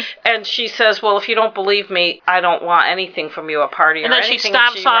 Slumber party. And she says, well, if you don't believe me, I don't want anything from you, a party or anything. And then she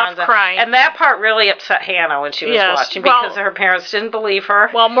stops off crying. And that part really upset Hannah when she was watching, because her parents didn't believe her.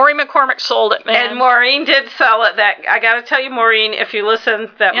 Well, Maureen McCormick sold it, man. And Maureen did sell it. That I got to tell you, Maureen, if you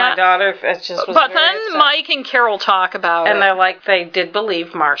listen, that my daughter, it just was. But then upset. Mike and Carol talk about it. And they're like, they did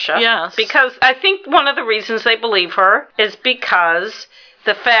believe Marcia. Yes. Because I think one of the reasons they believe her is because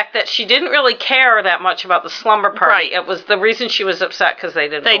the fact that she didn't really care that much about the slumber party. Right. It was the reason she was upset, because they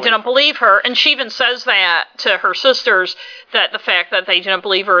didn't believe her. And she even says that to her sisters, that the fact that they didn't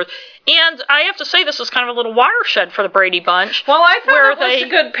believe her. And I have to say, this is kind of a little watershed for the Brady Bunch. Well, I thought it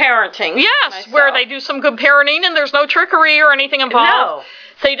was good parenting. Yes, myself. Where they do some good parenting and there's no trickery or anything involved. No.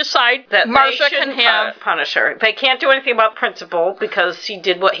 They decide that Marcia can punish her. They can't do anything about the principal because he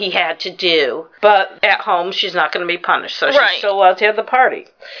did what he had to do. But at home, she's not going to be punished, so she's still allowed to have the party.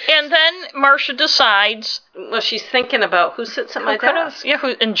 And then Marcia decides. Well, she's thinking about who sits at my desk.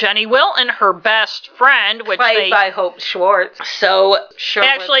 And Jenny Wilton, her best friend, which played by Hope Schwartz. So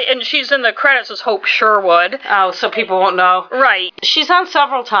actually, and she's in the credits as Hope Sherwood. Oh, so people won't know. Right. She's on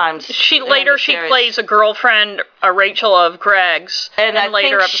several times. She plays a girlfriend, Rachel of Greg's, and in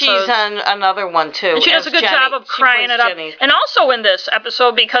later episodes. She's on another one too. And she does a good job of crying it up. Jenny. And also in this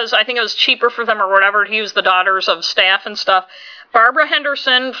episode, because I think it was cheaper for them or whatever to use the daughters of staff and stuff. Barbara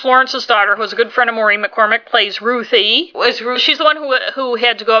Henderson, Florence's daughter, who was a good friend of Maureen McCormick, plays Ruthie. She's the one who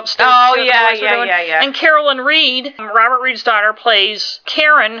had to go upstairs. Oh, yeah. And Carolyn Reed, Robert Reed's daughter, plays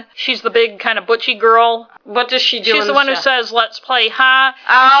Karen. She's the big kind of butchy girl. What does she do? She's the one who says, "Let's play ha."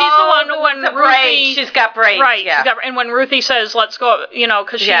 Oh, she's the one when Ruthie. She's got braids. Right. Yeah. And when Ruthie says, "Let's go,"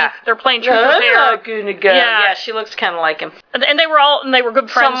 because they're playing truth or dare. I'm not gonna go. Yeah, she looks kind of like him. And they were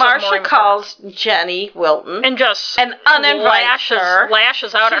good friends. So Marcia calls Jenny Wilton and just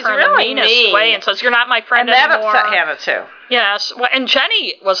lashes out at her in the meanest way and says, "You're not my friend anymore." And that upset Hannah too. Yes, and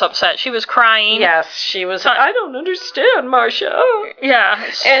Jenny was upset. She was crying. Yes, she was. I don't understand, Marcia. Yeah.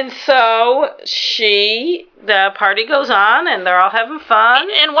 And so the party goes on, and they're all having fun.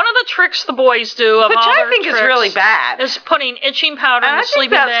 And one of the tricks the boys do, which I think is really bad, is putting itching powder in the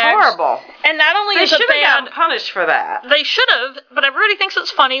sleeping bags. That's horrible. And not only is it bad, they should have gotten punished for that. They should have, but everybody thinks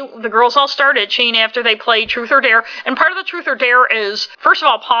it's funny. The girls all start itching after they play Truth or Dare, and part of the Truth or Dare is, first of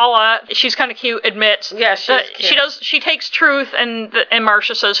all, Paula, she's kind of cute, admits. Yeah, she's cute. She takes Truth, and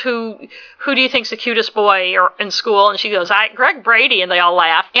Marcia says, "Who do you think's the cutest boy in school?" And she goes, Greg Brady, and they all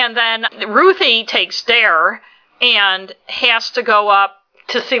laugh. And then Ruthie takes Dare and has to go up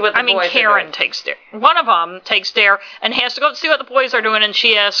to see what the boys are doing. Karen takes Dare. One of them takes Dare and has to go see what the boys are doing, and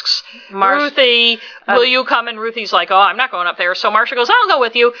she asks Ruthie, "Will you come?" And Ruthie's like, "Oh, I'm not going up there." So Marcia goes, "I'll go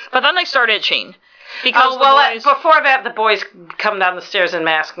with you." But then they start itching. Because before that, the boys come down the stairs in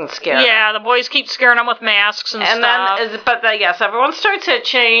masks and scare. Yeah, the boys keep scaring them with masks and stuff. Yes, everyone starts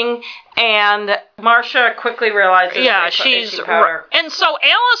hitching, and Marcia quickly realizes she's and so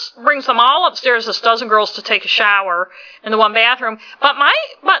Alice brings them all upstairs, this dozen girls, to take a shower in the one bathroom. But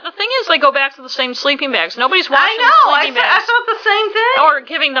the thing is, they go back to the same sleeping bags. Nobody's washing sleeping bags. I thought the same thing. Or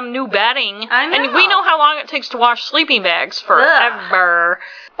giving them new bedding. I know. And we know how long it takes to wash sleeping bags, forever. Ugh.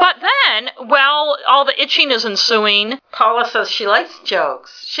 But then, all the itching is ensuing. Paula says she likes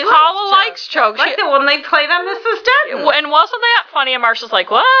jokes. Paula likes jokes. Like the one they played on Mrs. Denton. And wasn't that funny? And Marcia's like,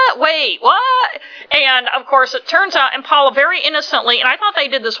 what? Wait, what? And, of course, it turns out, and Paula very innocently, and I thought they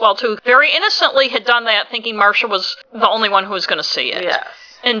did this well, too, very innocently had done that thinking Marcia was the only one who was going to see it. Yes.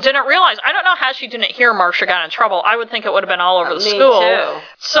 And didn't realize. I don't know how she didn't hear Marcia got in trouble. I would think it would have been all over the school. Too.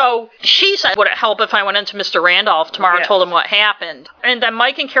 So she said, would it help if I went into Mr. Randolph tomorrow and told him what happened? And then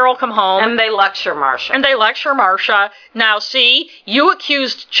Mike and Carol come home. And they lecture Marcia. Now, see, you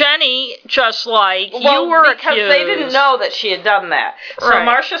accused Jenny just like you were accused. Because they didn't know that she had done that. So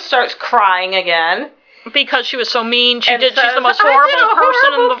Marcia starts crying again. Because she was so mean. She's the most horrible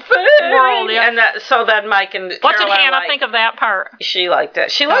person in the world. Yeah. And so then Mike and what Carol did Hannah think of that part? She liked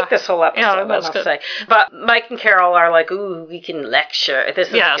it. She liked this whole episode, I must say. But Mike and Carol are like, ooh, we can lecture. This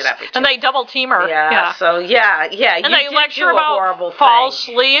is a good episode. And they double team her. Yeah. So, yeah. And they lecture about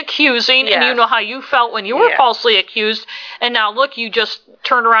falsely accusing. Yes. And you know how you felt when you were falsely accused. And now, look, you just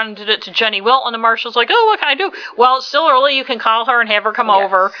turned around and did it to Jenny Wilton. And Marcia's like, oh, what can I do? Well, it's still early. You can call her and have her come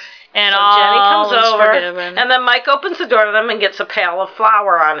over. And so Jenny comes over, and then Mike opens the door to them and gets a pail of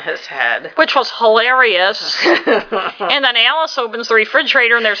flour on his head. Which was hilarious. And then Alice opens the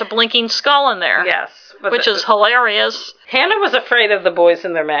refrigerator, and there's a blinking skull in there. Yes. Which is hilarious. Hannah was afraid of the boys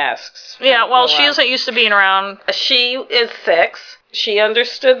in their masks. Yeah, well, she isn't used to being around. She is 6. She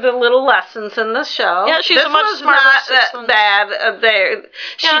understood the little lessons in the show. Yeah, she's a much smarter not bad there.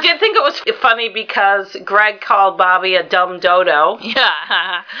 She did think it was funny because Greg called Bobby a dumb dodo.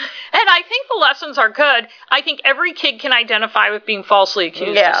 Yeah. And I think the lessons are good. I think every kid can identify with being falsely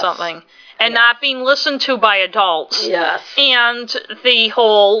accused of something. And not being listened to by adults. Yes. And the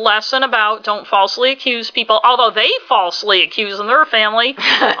whole lesson about don't falsely accuse people, although they falsely accuse in their family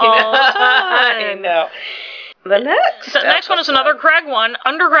all the time. I know. The next one is another Greg one,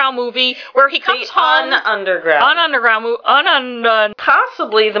 underground movie, where he comes home.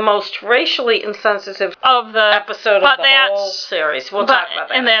 Possibly the most racially insensitive of the episode of the whole series. We'll talk about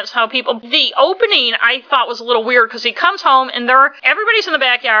that. And that's how the opening I thought was a little weird, because he comes home and everybody's in the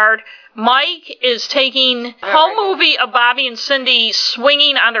backyard. Mike is taking home movie of Bobby and Cindy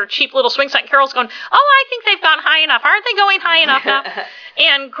swinging on their cheap little swing set. Carol's going, I think they've gone high enough. Aren't they going high enough now?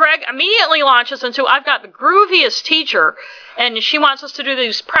 And Greg immediately launches into, I've got the grooviest teacher, and she wants us to do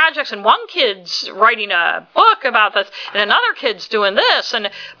these projects, and one kid's writing a book about this, and another kid's doing this,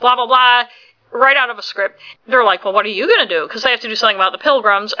 and blah, blah, blah. Right out of a script. They're like, well, what are you going to do? Because they have to do something about the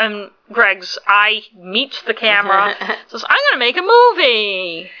Pilgrims, and Greg's eye meets the camera, says, I'm going to make a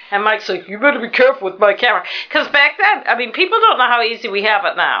movie. And Mike's like, you better be careful with my camera. Because back then, people don't know how easy we have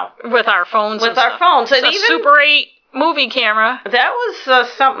it now. With our phones. And even Super 8 movie camera. That was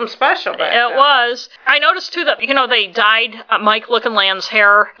something special back then. It was. I noticed, too, that, they dyed Mike Lookinland's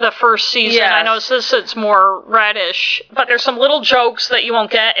hair the first season. Yes. I noticed it's more reddish. But there's some little jokes that you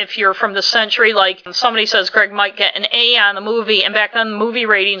won't get if you're from the century. Like, somebody says Greg might get an A on the movie, and back then the movie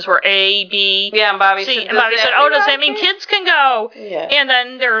ratings were A, B, yeah, and Bobby C. And Bobby said, does that mean kids can go? Yeah. And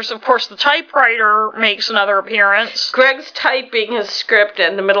then there's, of course, the typewriter makes another appearance. Greg's typing his script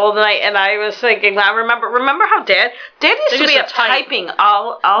in the middle of the night, and I was thinking, I remember how Dad used to be up typing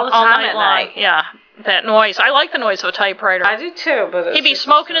all the time at night. Yeah, that noise. I like the noise of a typewriter. I do too, but he'd be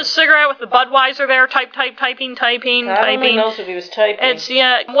smoking his cigarette with the Budweiser there, typing. God only knows what he was typing. It's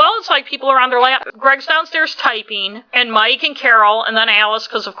like people are on their lap. Greg's downstairs typing, and Mike and Carol, and then Alice,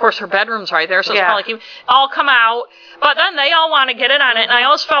 because of course her bedroom's right there, so it's probably like all come out. But then they all want to get in on it, and I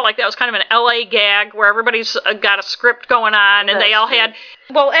always felt like that was kind of an LA gag where everybody's got a script going on, and they all had.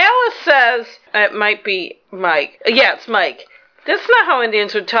 Well, Alice says it might be Mike. Yeah, it's Mike. That's not how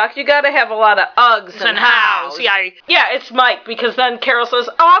Indians would talk. You got to have a lot of ughs and hows. Yeah, it's Mike, because then Carol says,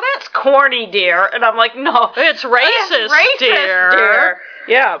 that's corny, dear. And I'm like, no. It's racist, dear.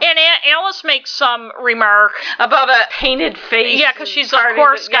 Yeah. And Alice makes some remark about a painted face. Yeah, because she's, of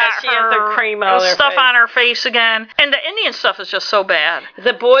course, got she has her cream on her stuff face. On her face again. And the Indian stuff is just so bad.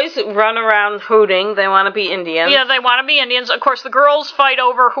 The boys run around hooting. They want to be Indians. Yeah, they want to be Indians. Of course, the girls fight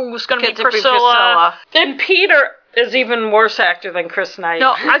over who's going to be Priscilla. And Peter is even worse actor than Chris Knight.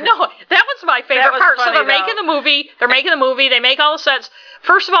 No, that was my my favorite part. So they're making the movie. They make all the sets.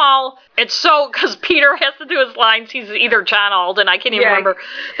 First of all, it's so, because Peter has to do his lines. He's either John Alden, I can't even remember.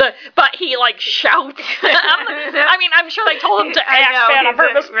 But he, like, shouts. I mean, I'm sure they told him to act bad on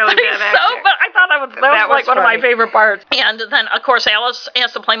purpose. Really bad actor. But I thought that was like one of my favorite parts. And then, of course, Alice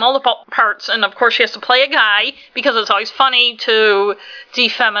has to play multiple parts. And, of course, she has to play a guy, because it's always funny to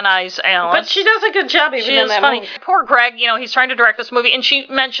defeminize Alice. But she does a good job even in that funny movie. Poor Greg, he's trying to direct this movie, and she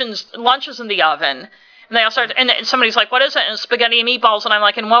mentions lunches in the oven. And they all start, and somebody's like, what is it? And it's spaghetti and meatballs. And I'm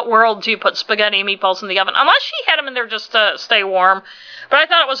like, in what world do you put spaghetti and meatballs in the oven? Unless she had them in there just to stay warm. But I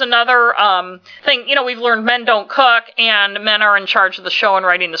thought it was another thing. We've learned men don't cook, and men are in charge of the show and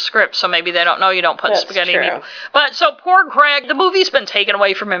writing the script, so maybe they don't know you don't put spaghetti and meatballs. But so poor Greg, the movie's been taken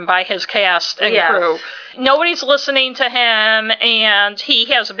away from him by his cast and crew. Nobody's listening to him, and he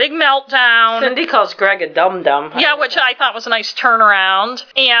has a big meltdown. Cindy calls Greg a dum-dum. Yeah, which I thought was a nice turnaround.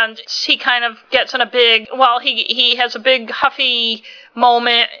 And he kind of gets in a big, he has a big huffy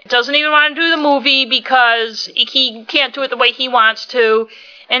moment, doesn't even want to do the movie because he can't do it the way he wants to,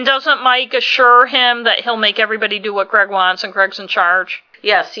 and doesn't Mike assure him that he'll make everybody do what Greg wants and Greg's in charge?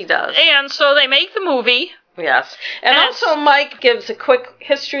 Yes, he does. And so they make the movie. Yes. And also Mike gives a quick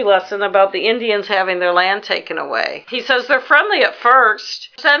history lesson about the Indians having their land taken away. He says they're friendly at first,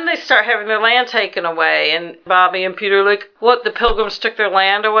 then they start having their land taken away, and Bobby and Peter are like, what, the Pilgrims took their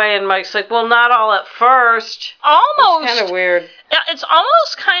land away? And Mike's like, well, not all at first. Almost. It's kind of weird. It's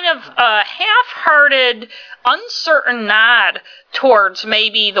almost kind of a half-hearted, uncertain nod towards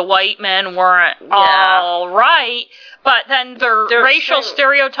maybe the white men weren't all right, but then their racial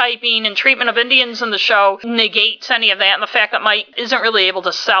stereotyping and treatment of Indians in the show negates any of that, and the fact that Mike isn't really able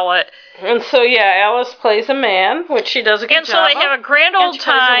to sell it. And so, Alice plays a man, which she does a good job. And so they have a grand old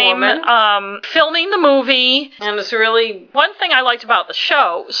time filming the movie. And it's really... One thing I liked about the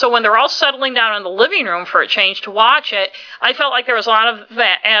show, so when they're all settling down in the living room for a change to watch it, I felt like there was a lot of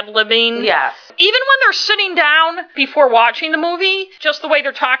that ad-libbing. Yes. Even when they're sitting down before watching the movie, just the way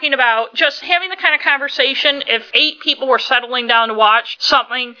they're talking about, just having the kind of conversation, if 8 people were settling down to watch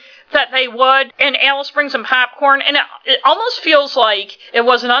something, that they would, and Alice brings them popcorn, and it almost feels like it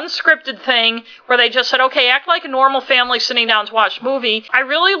was an unscripted thing where they just said, okay, act like a normal family sitting down to watch a movie. I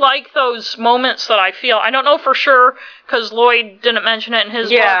really like those moments that I feel. I don't know for sure, because Lloyd didn't mention it in his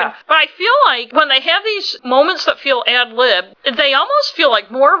book, but I feel like when they have these moments that feel ad-lib, they almost feel like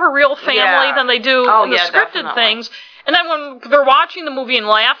more of a real family than they do in the scripted things. And then when they're watching the movie and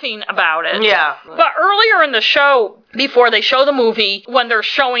laughing about it. Yeah. But earlier in the show, before they show the movie, when they're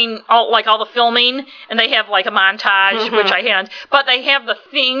showing all the filming, and they have like a montage, which I hate, but they have the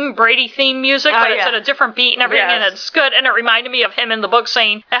Brady theme music, but it's at a different beat and everything, and it's good. And it reminded me of him in the book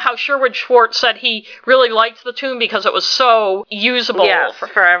saying how Sherwood Schwartz said he really liked the tune because it was so usable. Yes,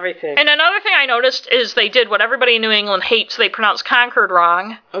 for everything. And another thing I noticed is they did what everybody in New England hates. They pronounced Concord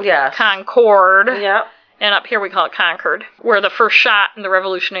wrong. Yes. Concord. Yep. And up here we call it Concord, where the first shot in the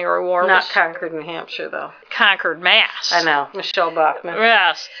Revolutionary War was. Not Concord, New Hampshire, though. Concord, Mass. I know. Michelle Bachman.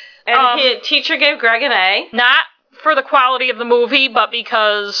 Yes. And teacher gave Greg an A. Not for the quality of the movie, but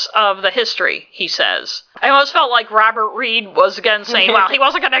because of the history, he says. I almost felt like Robert Reed was again saying, well, he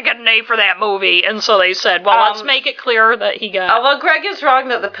wasn't going to get an A for that movie, and so they said, well, let's make it clear that he got... Although Greg is wrong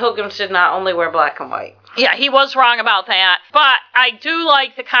that the Pilgrims did not only wear black and white. Yeah, he was wrong about that. But I do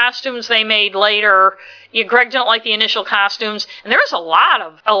like the costumes they made later. Greg didn't like the initial costumes. And there was a lot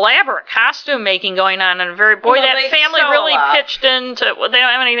of elaborate costume making going on. And that family really pitched into... Well, they don't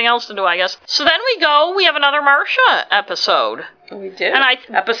have anything else to do, I guess. So then we have another Marcia episode. We did. And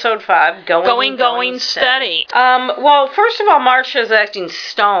episode 5, Going Steady. Well, first of all, Marcia's acting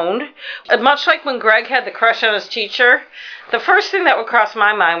stoned. Much like when Greg had the crush on his teacher, the first thing that would cross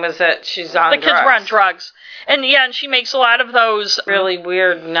my mind was that she's on drugs. The kids were on drugs. And she makes a lot of those... really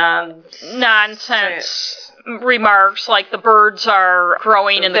weird nonsense remarks, like the birds are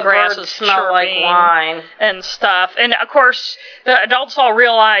growing and the grass is smell like wine and stuff. And of course, the adults all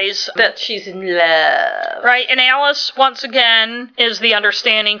realize that she's in love. Right, and Alice, once again, is the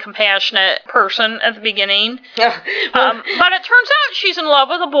understanding, compassionate person at the beginning. But it turns out she's in love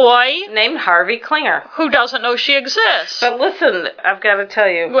with a boy named Harvey Klinger, who doesn't know she exists. But listen, I've got to tell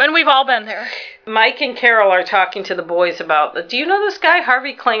you. And we've all been there. Mike and Carol are talking to the boys about, do you know this guy,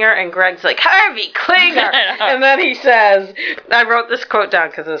 Harvey Klinger? And Greg's like, Harvey Klinger! And then he says, I wrote this quote down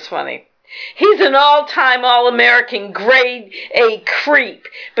because it's funny. He's an all-time All-American grade A creep,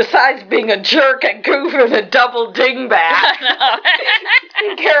 besides being a jerk, a goof, and a double dingbat.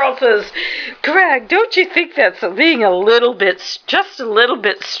 And Carol says, Greg, don't you think that's being just a little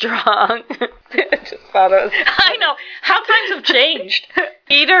bit strong? I just thought it was funny. I know. How times have changed.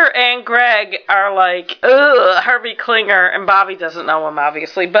 Peter and Greg are like, ugh, Harvey Klinger, and Bobby doesn't know him,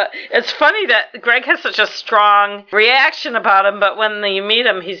 obviously. But it's funny that Greg has such a strong reaction about him, but when you meet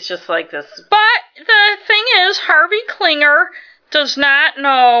him, he's just like this. But the thing is, Harvey Klinger does not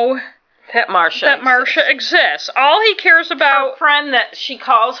know that Marcia exists. All he cares about... Her friend that she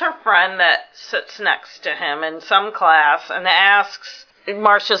calls her friend that sits next to him in some class and asks,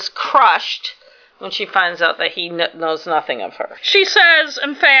 Marcia's crushed when she finds out that he knows nothing of her. She says,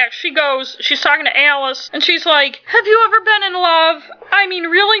 in fact, she's talking to Alice, and she's like, have you ever been in love? I mean,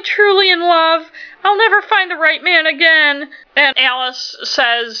 really, truly in love? I'll never find the right man again. And Alice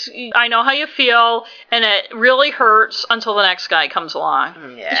says, I know how you feel, and it really hurts until the next guy comes along.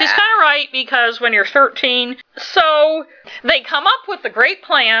 Yeah. And she's kind of right, because when you're 13... So, they come up with the great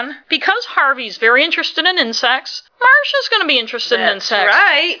plan, because Harvey's very interested in insects, Marcia's going to be interested in insects. That's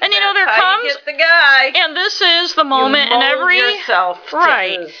right. And there comes... You get the guy. And this is the moment in every... yourself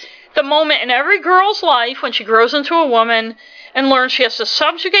right. The moment in every girl's life when she grows into a woman and learns she has to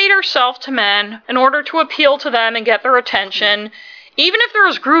subjugate herself to men in order to appeal to them and get their attention. Even if they're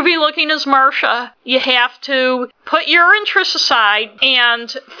as groovy looking as Marcia, you have to put your interests aside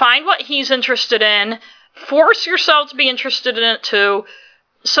and find what he's interested in, force yourself to be interested in it too,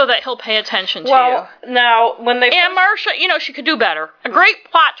 so that he'll pay attention to you. Well, now, when they... And Marcia, she could do better. A great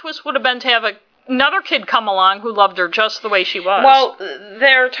plot twist would have been to have another kid come along who loved her just the way she was. Well,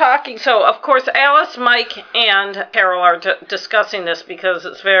 they're talking, so of course Alice, Mike, and Carol are discussing this because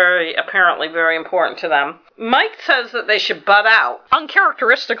it's apparently very important to them. Mike says that they should butt out.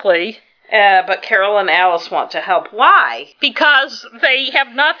 Uncharacteristically. But Carol and Alice want to help. Why? Because they have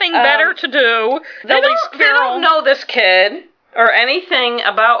nothing better to do. They don't know this kid or anything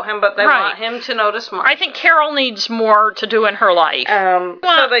about him, but they want him to notice more. I think Carol needs more to do in her life.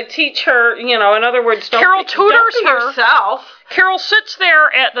 So they teach her, in other words, Carol tutors her yourself. Carol sits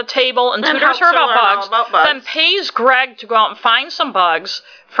there at the table and tutors her about bugs, then pays Greg to go out and find some bugs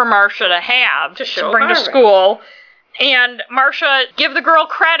for Marcia to have to bring to school. And Marcia, give the girl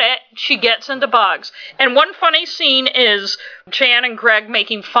credit, she gets into bugs. And one funny scene is Jan and Greg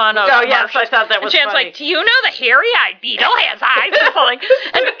making fun of Marcia. Yes, I thought that was Jan's funny. like, do you know the hairy-eyed beetle has eyes or something?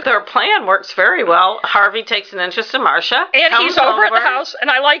 And their plan works very well. Harvey takes an interest in Marcia. And he's over at the house,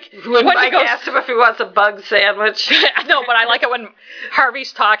 and I like when Mike asks him if he wants a bug sandwich. No, but I like it when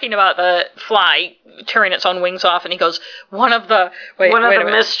Harvey's talking about the fly tearing its own wings off, and he goes, one of the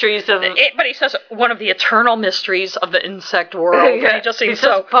mysteries of... But he says, one of the eternal mysteries of the insect world. Yeah. He just seems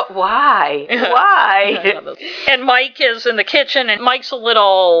so... But why? Why? And Mike is in the kitchen, and Mike's a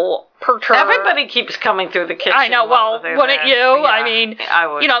little perturbed. Everybody keeps coming through the kitchen. I know. Well, wouldn't you? Yeah, I mean, I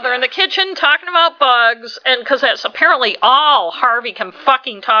would, they're in the kitchen talking about bugs, and because that's apparently all Harvey can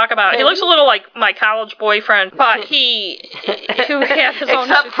fucking talk about. He looks a little like my college boyfriend, but who had his own...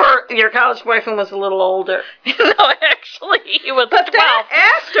 Except for your college boyfriend was a little older. No, actually, he was 12.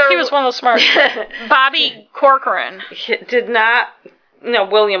 That actor... He was one of the smartest. Bobby Corcoran. Did not... No,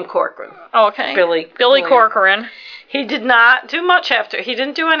 William Corcoran. Oh, okay. Billy Corcoran. He did not do much after... He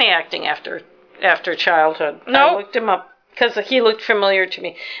didn't do any acting after childhood. No. I looked him up because he looked familiar to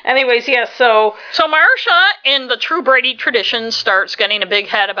me. Anyways, so Marcia, in the true Brady tradition, starts getting a big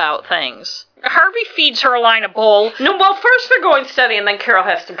head about things. Harvey feeds her a line of bull. No, well, first they're going steady, and then Carol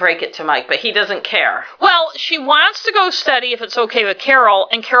has to break it to Mike, but he doesn't care. Well, she wants to go steady if it's okay with Carol,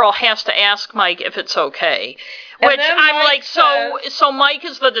 and Carol has to ask Mike if it's okay. Which I'm like, so Mike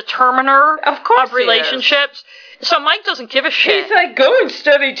is the determiner of relationships. So Mike doesn't give a shit. He's like, going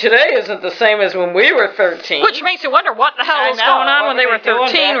steady today isn't the same as when we were 13. Which makes you wonder what the hell was going on when they were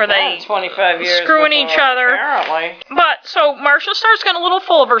 13. Were they 25 years screwing each other? Apparently. But so Marcia starts getting a little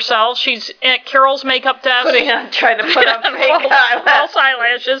full of herself. She's at Carol's makeup desk, trying to put on fake false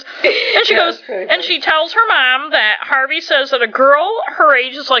eyelashes, and she goes and she tells her mom that Harvey says that a girl her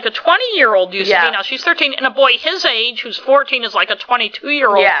age is like a 20-year-old used to be. Now she's 13, and a boy his age who's 14 is like a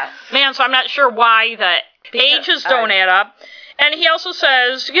 22-year-old man. So I'm not sure why that. Ages don't add up. And he also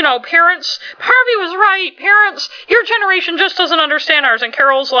says, parents, Harvey was right, parents, your generation just doesn't understand ours. And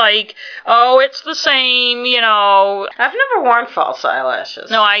Carol's like, oh, it's the same, I've never worn false eyelashes.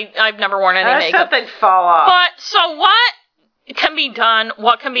 No, I've never worn any makeup. I thought they'd fall off. But, so what can be done?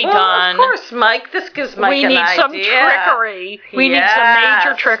 What can be done? Of course, Mike, this gives Mike an idea. We need some trickery. We need some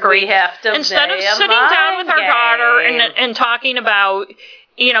major trickery. We have to Instead of sitting down with our daughter and talking about...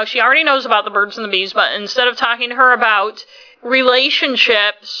 she already knows about the birds and the bees, but instead of talking to her about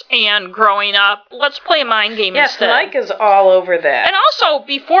relationships and growing up. Let's play a mind game instead. Yes, Mike is all over that. And also,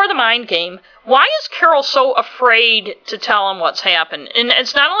 before the mind game, why is Carol so afraid to tell him what's happened? And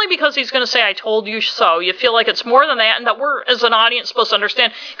it's not only because he's going to say, I told you so. You feel like it's more than that, and that we're, as an audience, supposed to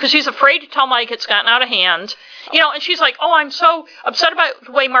understand. Because she's afraid to tell Mike it's gotten out of hand. And she's like, oh, I'm so upset about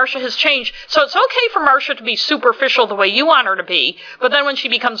the way Marcia has changed. So it's okay for Marcia to be superficial the way you want her to be. But then when she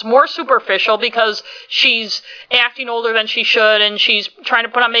becomes more superficial because she's acting older than she should and she's trying to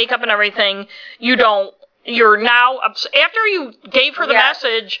put on makeup and everything, you're now, after you gave her the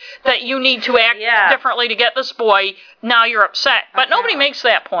message that you need to act differently to get this boy, now you're upset. But nobody makes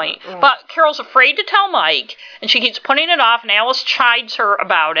that point. But Carol's afraid to tell Mike, and she keeps putting it off, and Alice chides her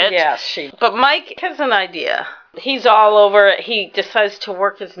about it. Yes, but Mike has an idea. He's all over it. He decides to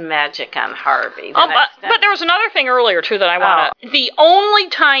work his magic on Harvey. But there was another thing earlier, too, that I want to... The only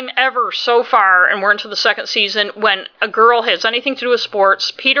time ever so far, and we're into the second season, when a girl has anything to do with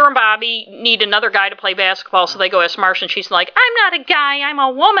sports, Peter and Bobby need another guy to play basketball, so they go ask Marcia, and she's like, I'm not a guy, I'm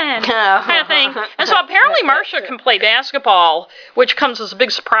a woman, kind of thing. And so apparently Marcia can play basketball, which comes as a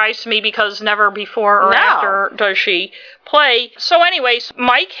big surprise to me, because never before or after does she play. So anyways,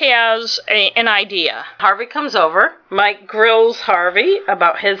 Mike has an idea. Harvey comes over. Mike grills Harvey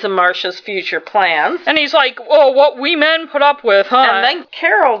about his and Marcia's future plans. And he's like, oh, what we men put up with, huh? And then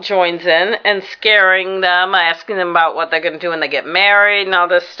Carol joins in and scaring them, asking them about what they're going to do when they get married and all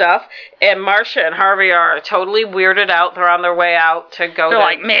this stuff. And Marcia and Harvey are totally weirded out. They're on their way out to go. They're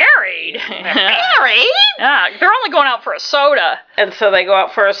like, married? Married? Yeah, they're only going out for a soda. And so they go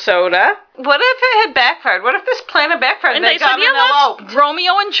out for a soda. What if it had backfired? What if this plan had backfired? And they said, let's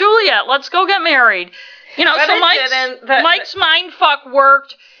Romeo and Juliet. Let's go get married. So Mike's mind fuck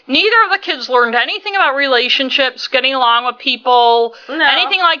worked. Neither of the kids learned anything about relationships, getting along with people,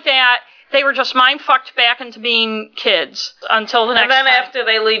 anything like that. They were just mind fucked back into being kids until the next time. And then after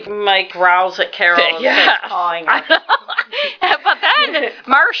they leave, Mike growls at Carol and starts calling her. But then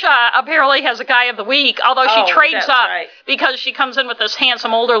Marcia apparently has a guy of the week, although she trades up because she comes in with this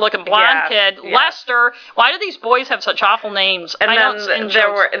handsome, older-looking blonde kid, Lester. Why do these boys have such awful names? And then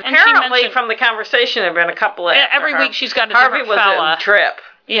there were, apparently from the conversation, there have been a couple of every week she's got a different fella. Harvey was in Trip.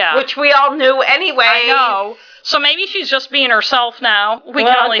 Yeah. Which we all knew anyway. I know. So maybe she's just being herself now. We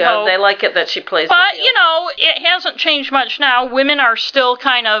can only hope. They like it that she plays But, it hasn't changed much now. Women are still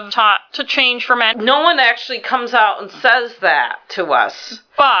kind of taught to change for men. No one actually comes out and says that to us.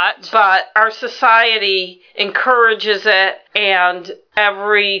 But our society encourages it, and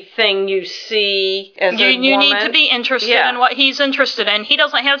everything you see as a woman... You need to be interested in what he's interested in. He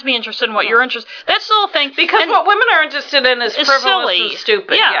doesn't have to be interested in what you're interested in. That's the whole thing. Because what women are interested in is frivolous silly. And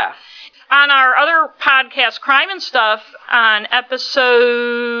stupid. Yeah. On our other podcast, Crime and Stuff, on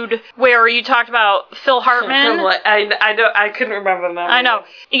episode where you talked about Phil Hartman. I couldn't remember the name. I know.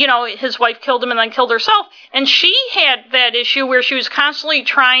 His wife killed him and then killed herself. And she had that issue where she was constantly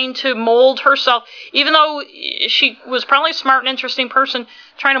trying to mold herself, even though she was probably a smart and interesting person,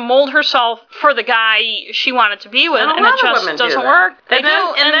 trying to mold herself for the guy she wanted to be with. And it just doesn't work. They do.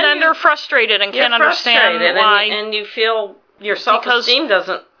 And then they're frustrated and can't understand why. And you feel... Your self-esteem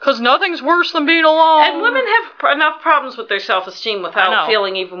doesn't... Because nothing's worse than being alone. And women have enough problems with their self-esteem without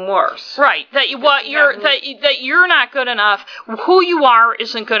feeling even worse. Right. That you're not good enough. Who you are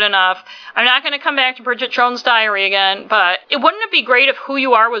isn't good enough. I'm not going to come back to Bridget Jones' Diary again, but wouldn't it be great if who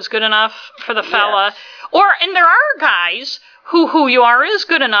you are was good enough for the fella? Yes. And there are guys who you are is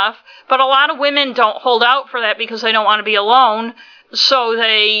good enough, but a lot of women don't hold out for that because they don't want to be alone, so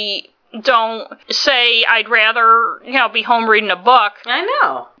they... don't say, I'd rather, be home reading a book. I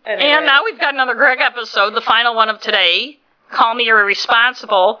know. And now we've got another Greg episode, the final one of today. Call Me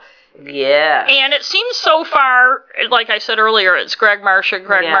Irresponsible. Yeah. And it seems so far, like I said earlier, it's Greg,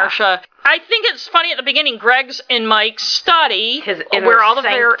 Marcia. I think it's funny at the beginning, Greg's in Mike's study. His inner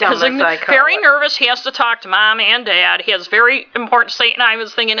sanctum, very nervous. He has to talk to Mom and Dad. He has very important state, and I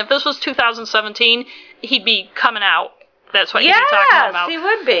was thinking, if this was 2017, he'd be coming out. That's what he's talking about. Yes, he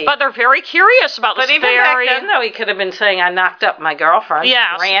would be. But they're very curious about this. But even back then, though, he could have been saying, I knocked up my girlfriend,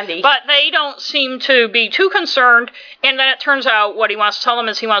 Randy. But they don't seem to be too concerned. And then it turns out what he wants to tell them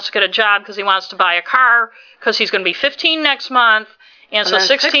is he wants to get a job because he wants to buy a car because he's going to be 15 next month. And so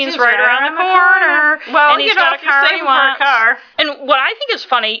 16's right around the corner. Well, and he's got a car he wants. For a car. And what I think is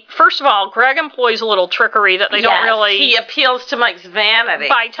funny, first of all, Greg employs a little trickery that they don't really... he appeals to Mike's vanity.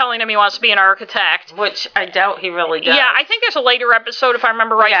 By telling him he wants to be an architect. Which I doubt he really does. Yeah, I think there's a later episode, if I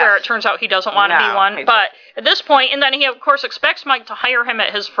remember right, where it turns out he doesn't want to be one. But at this point, and then he, of course, expects Mike to hire him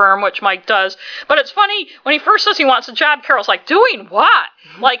at his firm, which Mike does. But it's funny, when he first says he wants a job, Carol's like, doing what?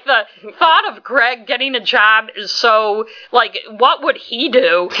 Like, the thought of Greg getting a job is so, like, what would he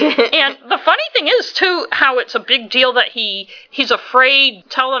do? And the funny thing is, too, how it's a big deal that he's afraid to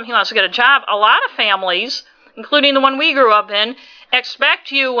tell them he wants to get a job. A lot of families, including the one we grew up in,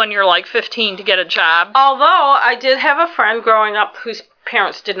 expect you when you're like 15 to get a job. Although I did have a friend growing up whose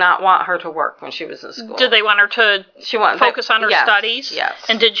parents did not want her to work when she was in school. Did they want her to focus on her studies? Yes.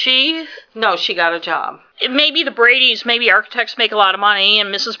 And did she? No, she got a job. Maybe the Bradys, maybe architects make a lot of money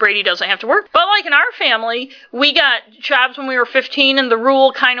and Mrs. Brady doesn't have to work. But like in our family, we got jobs when we were 15 and the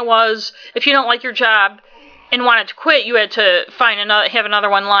rule kind of was if you don't like your job and wanted to quit, you had to have another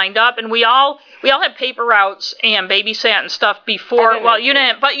one lined up. And we all had paper routes and babysat and stuff before. Well, you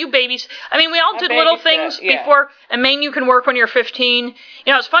didn't, but you babysat. I mean, we all did little things before. And Maine, you can work when you're 15. You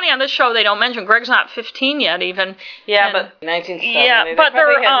know, it's funny on this show they don't mention Greg's not 15 yet, even. Yeah, but 1970. Yeah, but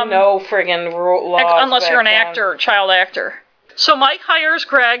they had no friggin' laws unless you're an actor, child actor. So Mike hires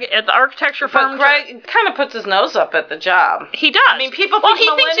Greg at the architecture firm. But Greg kind of puts his nose up at the job. He does. I mean, people think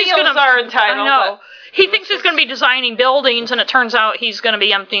millennials are entitled. I know. He thinks he's going to be designing buildings, and it turns out he's going to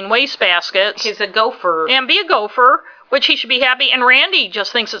be emptying wastebaskets. He's a gopher. And be a gopher, which he should be happy. And Randy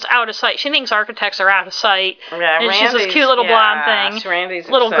just thinks it's out of sight. She thinks architects are out of sight. Yeah, and she's this cute little blonde thing. Randy's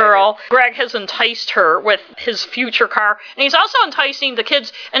little excited. girl. Greg has enticed her with his future car. And he's also enticing the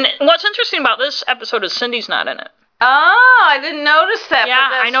kids. And what's interesting about this episode is Cindy's not in it. Oh, I didn't notice that. Yeah, but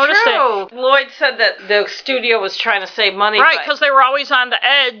that's I noticed true. it. Lloyd said that the studio was trying to save money. Right, because they were always on the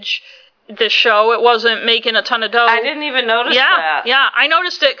edge. This show, it wasn't making a ton of dough. I didn't even notice that. Yeah, I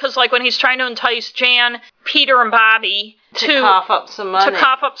noticed it because, like, when he's trying to entice Jan, Peter, and Bobby to cough up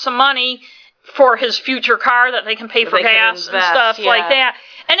some money for his future car that they can pay for gas and stuff like that.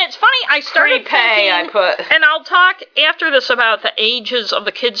 And it's funny, I started thinking, and I'll talk after this about the ages of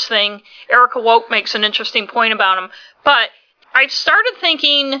the kids thing. Erica Woke makes an interesting point about them, but I started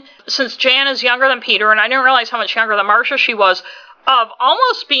thinking, since Jan is younger than Peter, and I didn't realize how much younger than Marcia she was, of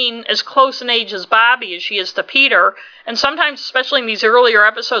almost being as close in age as Bobby as she is to Peter. And sometimes, especially in these earlier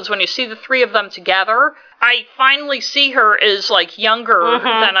episodes, when you see the three of them together, I finally see her as, like, younger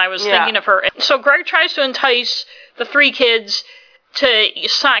than I was thinking of her. So Greg tries to entice the three kids to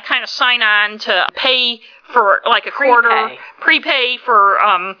kind of sign on to pay for, like, a prepay for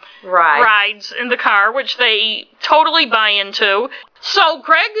rides in the car, which they totally buy into. So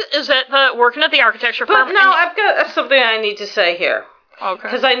Greg is working at the architecture firm. But no, I've got something I need to say here. Okay.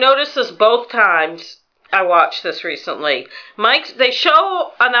 Because I noticed this both times I watched this recently. They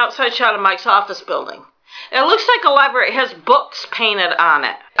show an outside shot of Mike's office building. It looks like a library. It has books painted on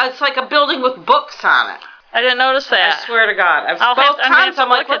it. It's like a building with books on it. I didn't notice that. I swear to God. I'm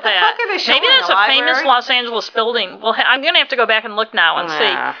like, what the fuck are they showing? Maybe that's a famous Los Angeles building. Well, I'm going to have to go back and look now and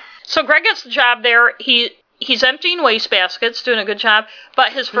see. So Greg gets the job there. He's emptying wastebaskets, doing a good job.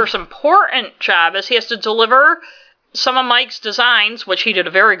 But his first important job is he has to deliver some of Mike's designs, which he did a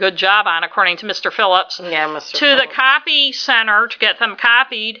very good job on, according to Mr. Phillips, to the copy center to get them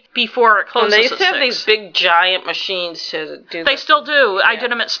copied before it closes. And they used to have these big, giant machines to do They still do. Yeah. I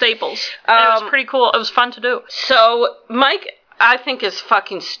did them at Staples. It was pretty cool. It was fun to do. So, Mike, I think, is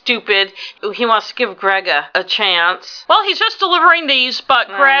fucking stupid. He wants to give Greg a chance. Well, he's just delivering these, but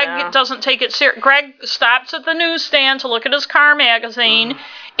Greg doesn't take it serious. Greg stops at the newsstand to look at his car magazine,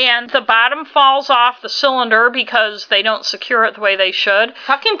 and the bottom falls off the cylinder because they don't secure it the way they should.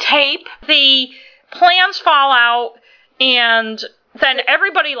 Fucking tape. The plans fall out, and then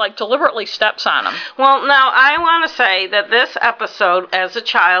everybody, like, deliberately steps on them. Well, now, I want to say that this episode, as a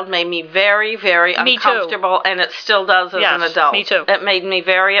child, made me very, very uncomfortable, and it still does as an adult. Me too. It made me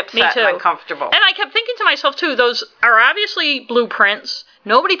very upset and uncomfortable. And I kept thinking to myself, too, those are obviously blueprints.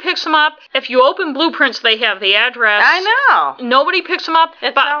 Nobody picks them up. If you open blueprints, they have the address. I know. Nobody picks them up,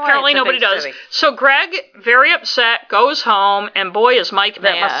 but apparently nobody does. City. So Greg, very upset, goes home, and boy, is Mike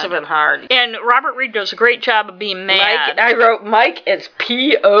mad. That must have been hard. And Robert Reed does a great job of being mad. I wrote Mike is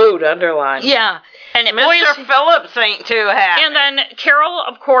P.O.'d underlined. Yeah. And Mr. Phillips ain't too happy. And then Carol,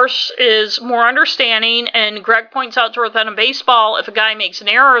 of course, is more understanding, and Greg points out to her that in baseball, if a guy makes an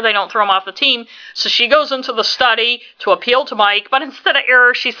error, they don't throw him off the team. So she goes into the study to appeal to Mike, but instead of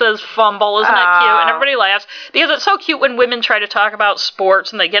error, she says fumble. Isn't that cute? And everybody laughs because it's so cute when women try to talk about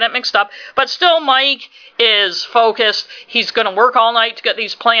sports and they get it mixed up. But still, Mike is focused. He's going to work all night to get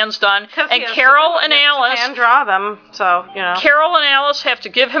these plans done. And Carol and Alice can draw them, so, Carol and Alice have to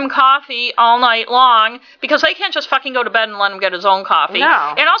give him coffee all night long because they can't just fucking go to bed and let him get his own coffee.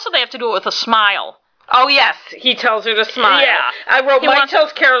 No. And also they have to do it with a smile. Oh, yes. He tells her to smile. Yeah. I wrote, Mike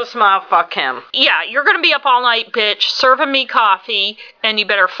tells Carol to smile, fuck him. Yeah, you're going to be up all night, bitch, serving me coffee, and you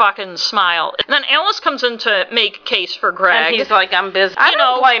better fucking smile. And then Alice comes in to make a case for Greg. And he's like, I'm busy. I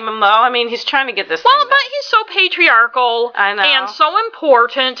don't blame him, though. I mean, he's trying to get this thing done. But he's so patriarchal. I know. And so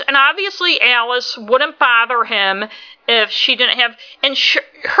important. And obviously Alice wouldn't bother him if she didn't have... And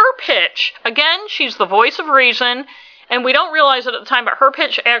her pitch, again, she's the voice of reason... And we don't realize it at the time, but her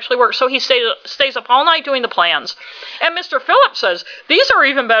pitch actually works. So he stays up all night doing the plans. And Mr. Phillips says, these are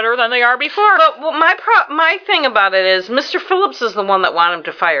even better than they are before. But my thing about it is, Mr. Phillips is the one that wanted him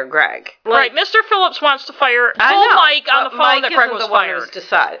to fire Greg. Right, Mr. Phillips wants to fire Mike on the phone Mike that Greg was fired. One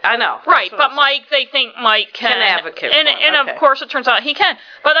decide. I know. Right, but Mike, they think Mike can advocate for him. And of course, it turns out he can.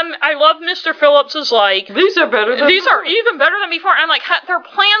 But I love Mr. Phillips is like, these are better than These are even better than before. And I'm like, they're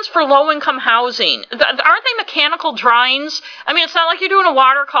plans for low-income housing. Aren't they mechanical drawings? I mean, it's not like you're doing a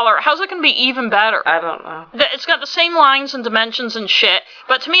watercolor. How's it going to be even better? I don't know. It's got the same lines and dimensions and shit.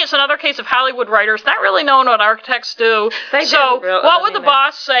 But to me, it's another case of Hollywood writers not really knowing what architects do. What would the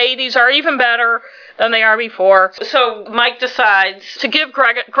boss say? These are even better than they are before. So Mike decides to give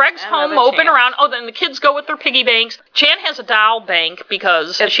Greg's home open around. Oh, then the kids go with their piggy banks. Jan has a doll bank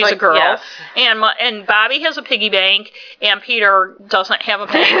because she's a girl. Yes. And Bobby has a piggy bank, and Peter doesn't have a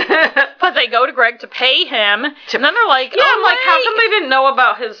bank. But they go to Greg to pay him, and then they're like, I'm like, how come they didn't know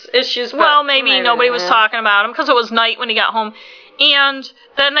about his issues? Well, maybe nobody was talking about him because it was night when he got home. And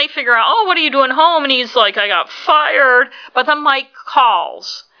then they figure out, what are you doing home? And he's like, I got fired. But then Mike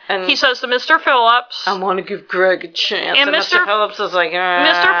calls. And he says to Mr. Phillips, I want to give Greg a chance. And Mr. Phillips is like,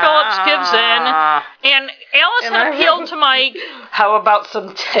 Mr. Phillips gives in. And Alice had appealed to Mike. How about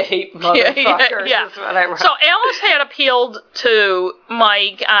some tape, motherfuckers? Yeah. Is what I wrote. So Alice had appealed to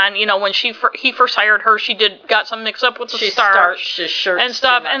Mike on, when he first hired her, got some mix up with the starch and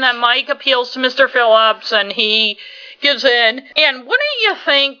stuff. And then Mike appeals to Mr. Phillips, and he gives in. And wouldn't you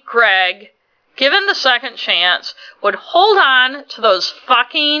think Greg, given the second chance, would hold on to those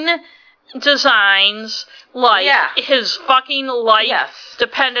fucking designs like his fucking life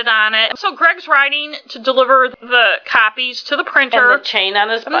depended on it. So Greg's riding to deliver the copies to the printer. And the chain on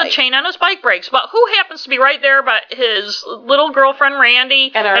his bike. Breaks. But who happens to be right there but his little girlfriend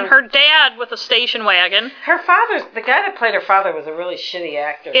Randy and her dad with a station wagon. The guy that played her father was a really shitty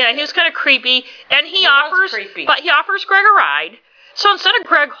actor. Yeah, he was kind of creepy. And he offers Greg a ride. So instead of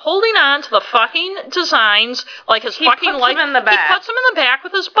Greg holding on to the fucking designs like his fucking life, he puts them in the back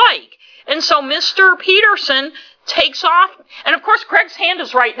with his bike. And so Mr. Peterson takes off, and of course Greg's hand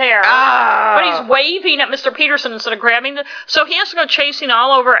is right there, but he's waving at Mr. Peterson instead of grabbing so he has to go chasing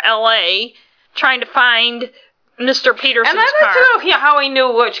all over L.A. trying to find Mr. Peterson's car. And I'd like to know how he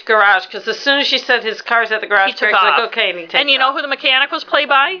knew which garage, because as soon as she said his car's at the garage, Greg's like, okay, and he takes off. And you know who the mechanic was played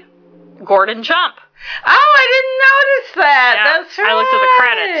by? Gordon Jump. Oh, I didn't notice that. Yeah, That's right. I looked at the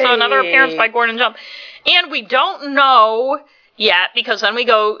credits. So another appearance by Gordon Jump. And we don't know yet, because then we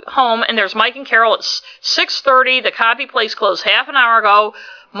go home, and there's Mike and Carol. It's 6:30. The copy place closed half an hour ago.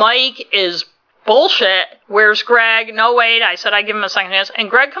 Mike is bullshit. Where's Greg? No, wait. I said I'd give him a second chance. And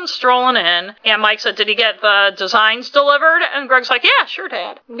Greg comes strolling in, and Mike said, did he get the designs delivered? And Greg's like, yeah, sure,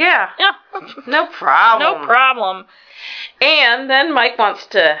 Dad. Yeah. No problem. And then Mike wants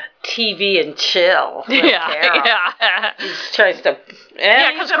to TV and chill. Yeah. He tries to...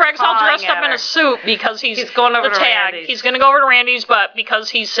 because Greg's all dressed up in a suit because he's going over to Randy's. He's going to go over to Randy's, but because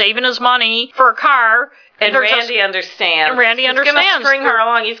he's saving his money for a car... And Randy understands. He's going to string her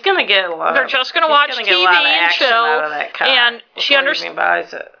along. He's going to get a lot. They're just going to watch TV and chill. And she understands.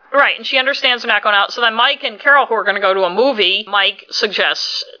 Buys it. Right, and she understands they're not going out. So then Mike and Carol, who are going to go to a movie, Mike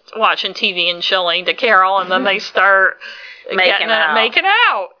suggests watching TV and chilling to Carol, and then they start making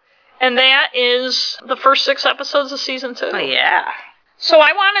out. And that is the first 6 episodes of season 2. Oh, yeah. So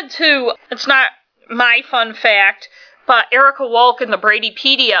I wanted to, it's not my fun fact, but Erica Wolk in the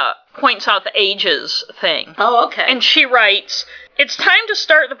Bradypedia points out the ages thing. Oh, okay. And she writes, it's time to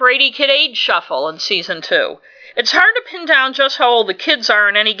start the Brady Kid age shuffle in season 2. It's hard to pin down just how old the kids are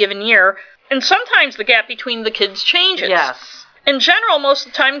in any given year, and sometimes the gap between the kids changes. Yes. In general, most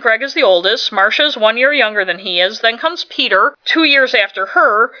of the time, Greg is the oldest, Marcia is 1 year younger than he is, then comes Peter, 2 years after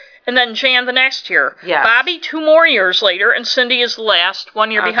her, and then Jan the next year. Yes. Bobby 2 more years later, and Cindy is the last,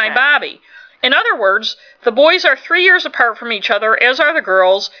 1 year behind Bobby. In other words, the boys are 3 years apart from each other, as are the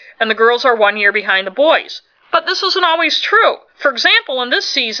girls, and the girls are 1 year behind the boys. But this isn't always true. For example, in this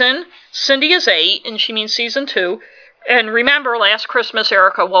season, Cindy is 8, and she means season 2. And remember, last Christmas,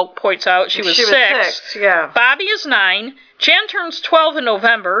 Erica Wolk points out she was 6. Yeah. Bobby is 9. Jan turns 12 in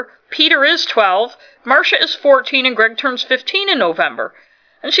November. Peter is 12. Marcia is 14, and Greg turns 15 in November.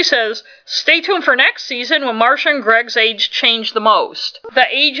 And she says, stay tuned for next season when Marcia and Greg's age change the most. The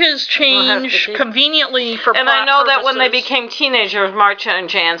ages change conveniently for plot And I know purposes. that when they became teenagers, Marcia and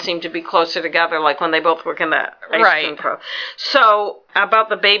Jan seemed to be closer together, like when they both work in that ice cream pro. So, about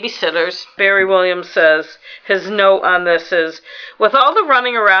the babysitters, Barry Williams says, his note on this is, with all the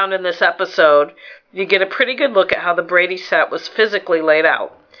running around in this episode, you get a pretty good look at how the Brady set was physically laid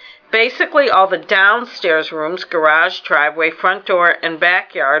out. Basically, all the downstairs rooms, garage, driveway, front door, and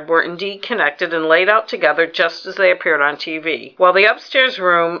backyard were indeed connected and laid out together just as they appeared on TV, while the upstairs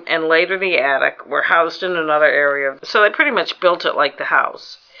room and later the attic were housed in another area. So they pretty much built it like the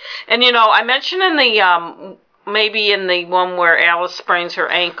house. And, I mentioned in the, maybe in the one where Alice sprains her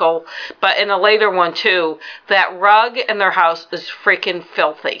ankle, but in a later one too, that rug in their house is freaking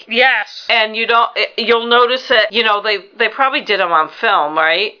filthy. Yes. And you'll notice that, they probably did them on film,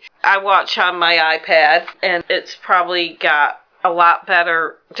 right? I watch on my iPad, and it's probably got a lot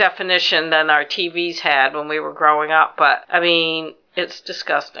better definition than our TVs had when we were growing up. But, I mean, it's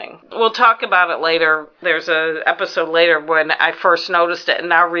disgusting. We'll talk about it later. There's an episode later when I first noticed it, and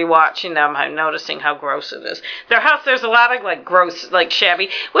now rewatching them, I'm noticing how gross it is. Their house, there's a lot of, gross, shabby,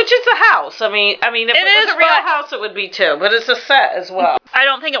 which is a house. I mean, if it was a real house, it would be too, but it's a set as well. I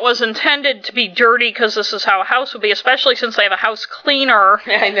don't think it was intended to be dirty because this is how a house would be, especially since they have a house cleaner.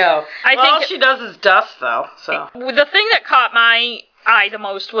 I know. I think all she does is dust, though. So the thing that caught my eye the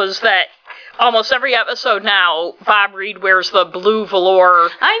most was that almost every episode now, Bob Reed wears the blue velour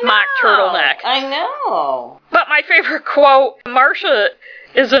mock turtleneck. I know. But my favorite quote, Marcia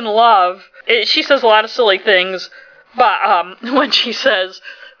is in love. She says a lot of silly things, but when she says,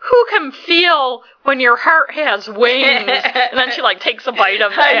 "Who can feel when your heart has wings?" And then she takes a bite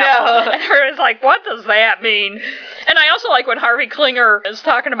of the apple. And everyone's like, what does that mean? And I also like when Harvey Klinger is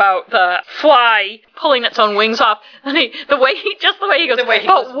talking about the fly pulling its own wings off. And the way he goes, but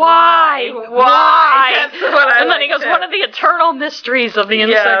why? Why? That's what I And then he goes, one of the eternal mysteries of the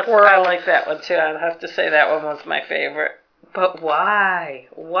insect world. I like that one too. I'd have to say that one was my favorite. But why?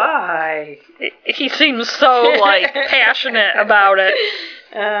 Why? He seems so, passionate about it.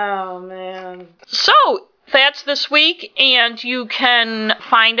 Oh, man. So, that's this week, and you can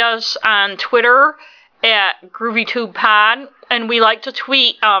find us on Twitter at GroovyTubePod, and we like to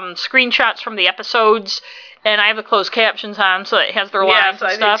tweet screenshots from the episodes, and I have the closed captions on, so it has their lines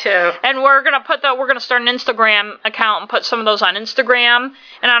and stuff. Yes, I do too. And we're gonna start an Instagram account and put some of those on Instagram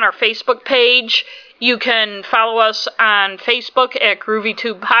and on our Facebook page. You can follow us on Facebook at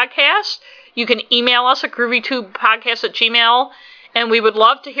GroovyTube Podcast. You can email us at groovytubepodcast@gmail.com. And we would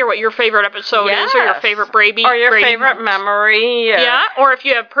love to hear what your favorite episode is, or your favorite Brady. Or your favorite memory. Yeah, or if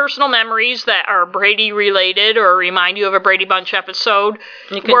you have personal memories that are Brady related or remind you of a Brady Bunch episode.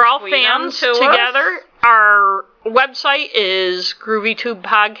 We're all fans together. Our website is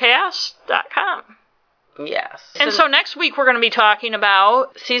groovytubepodcast.com. Yes. And so next week we're going to be talking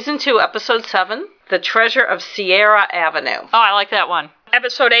about Season 2, Episode 7, The Treasure of Sierra Avenue. Oh, I like that one.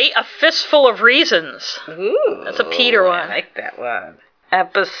 Episode 8, A Fistful of Reasons. Ooh. That's a Peter one. I like that one.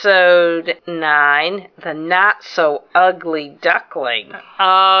 Episode 9, The Not So Ugly Duckling.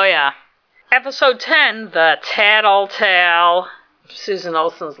 Oh, yeah. Episode 10, The Tattletale. Susan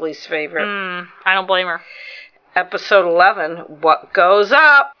Olsen's least favorite. I don't blame her. Episode 11, What Goes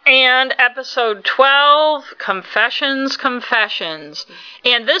Up? And episode 12, Confessions.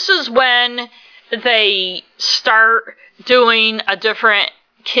 And this is when they start doing a different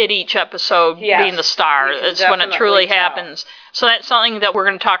kid each episode being the star. It's when it truly happens. So that's something that we're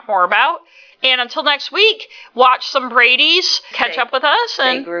going to talk more about. And until next week, watch some Brady's, catch up with us,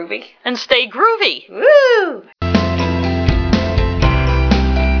 and stay groovy. Woo!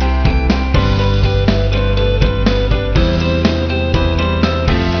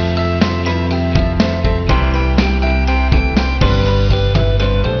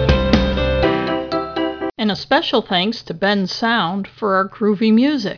 And a special thanks to Ben Sound for our groovy music.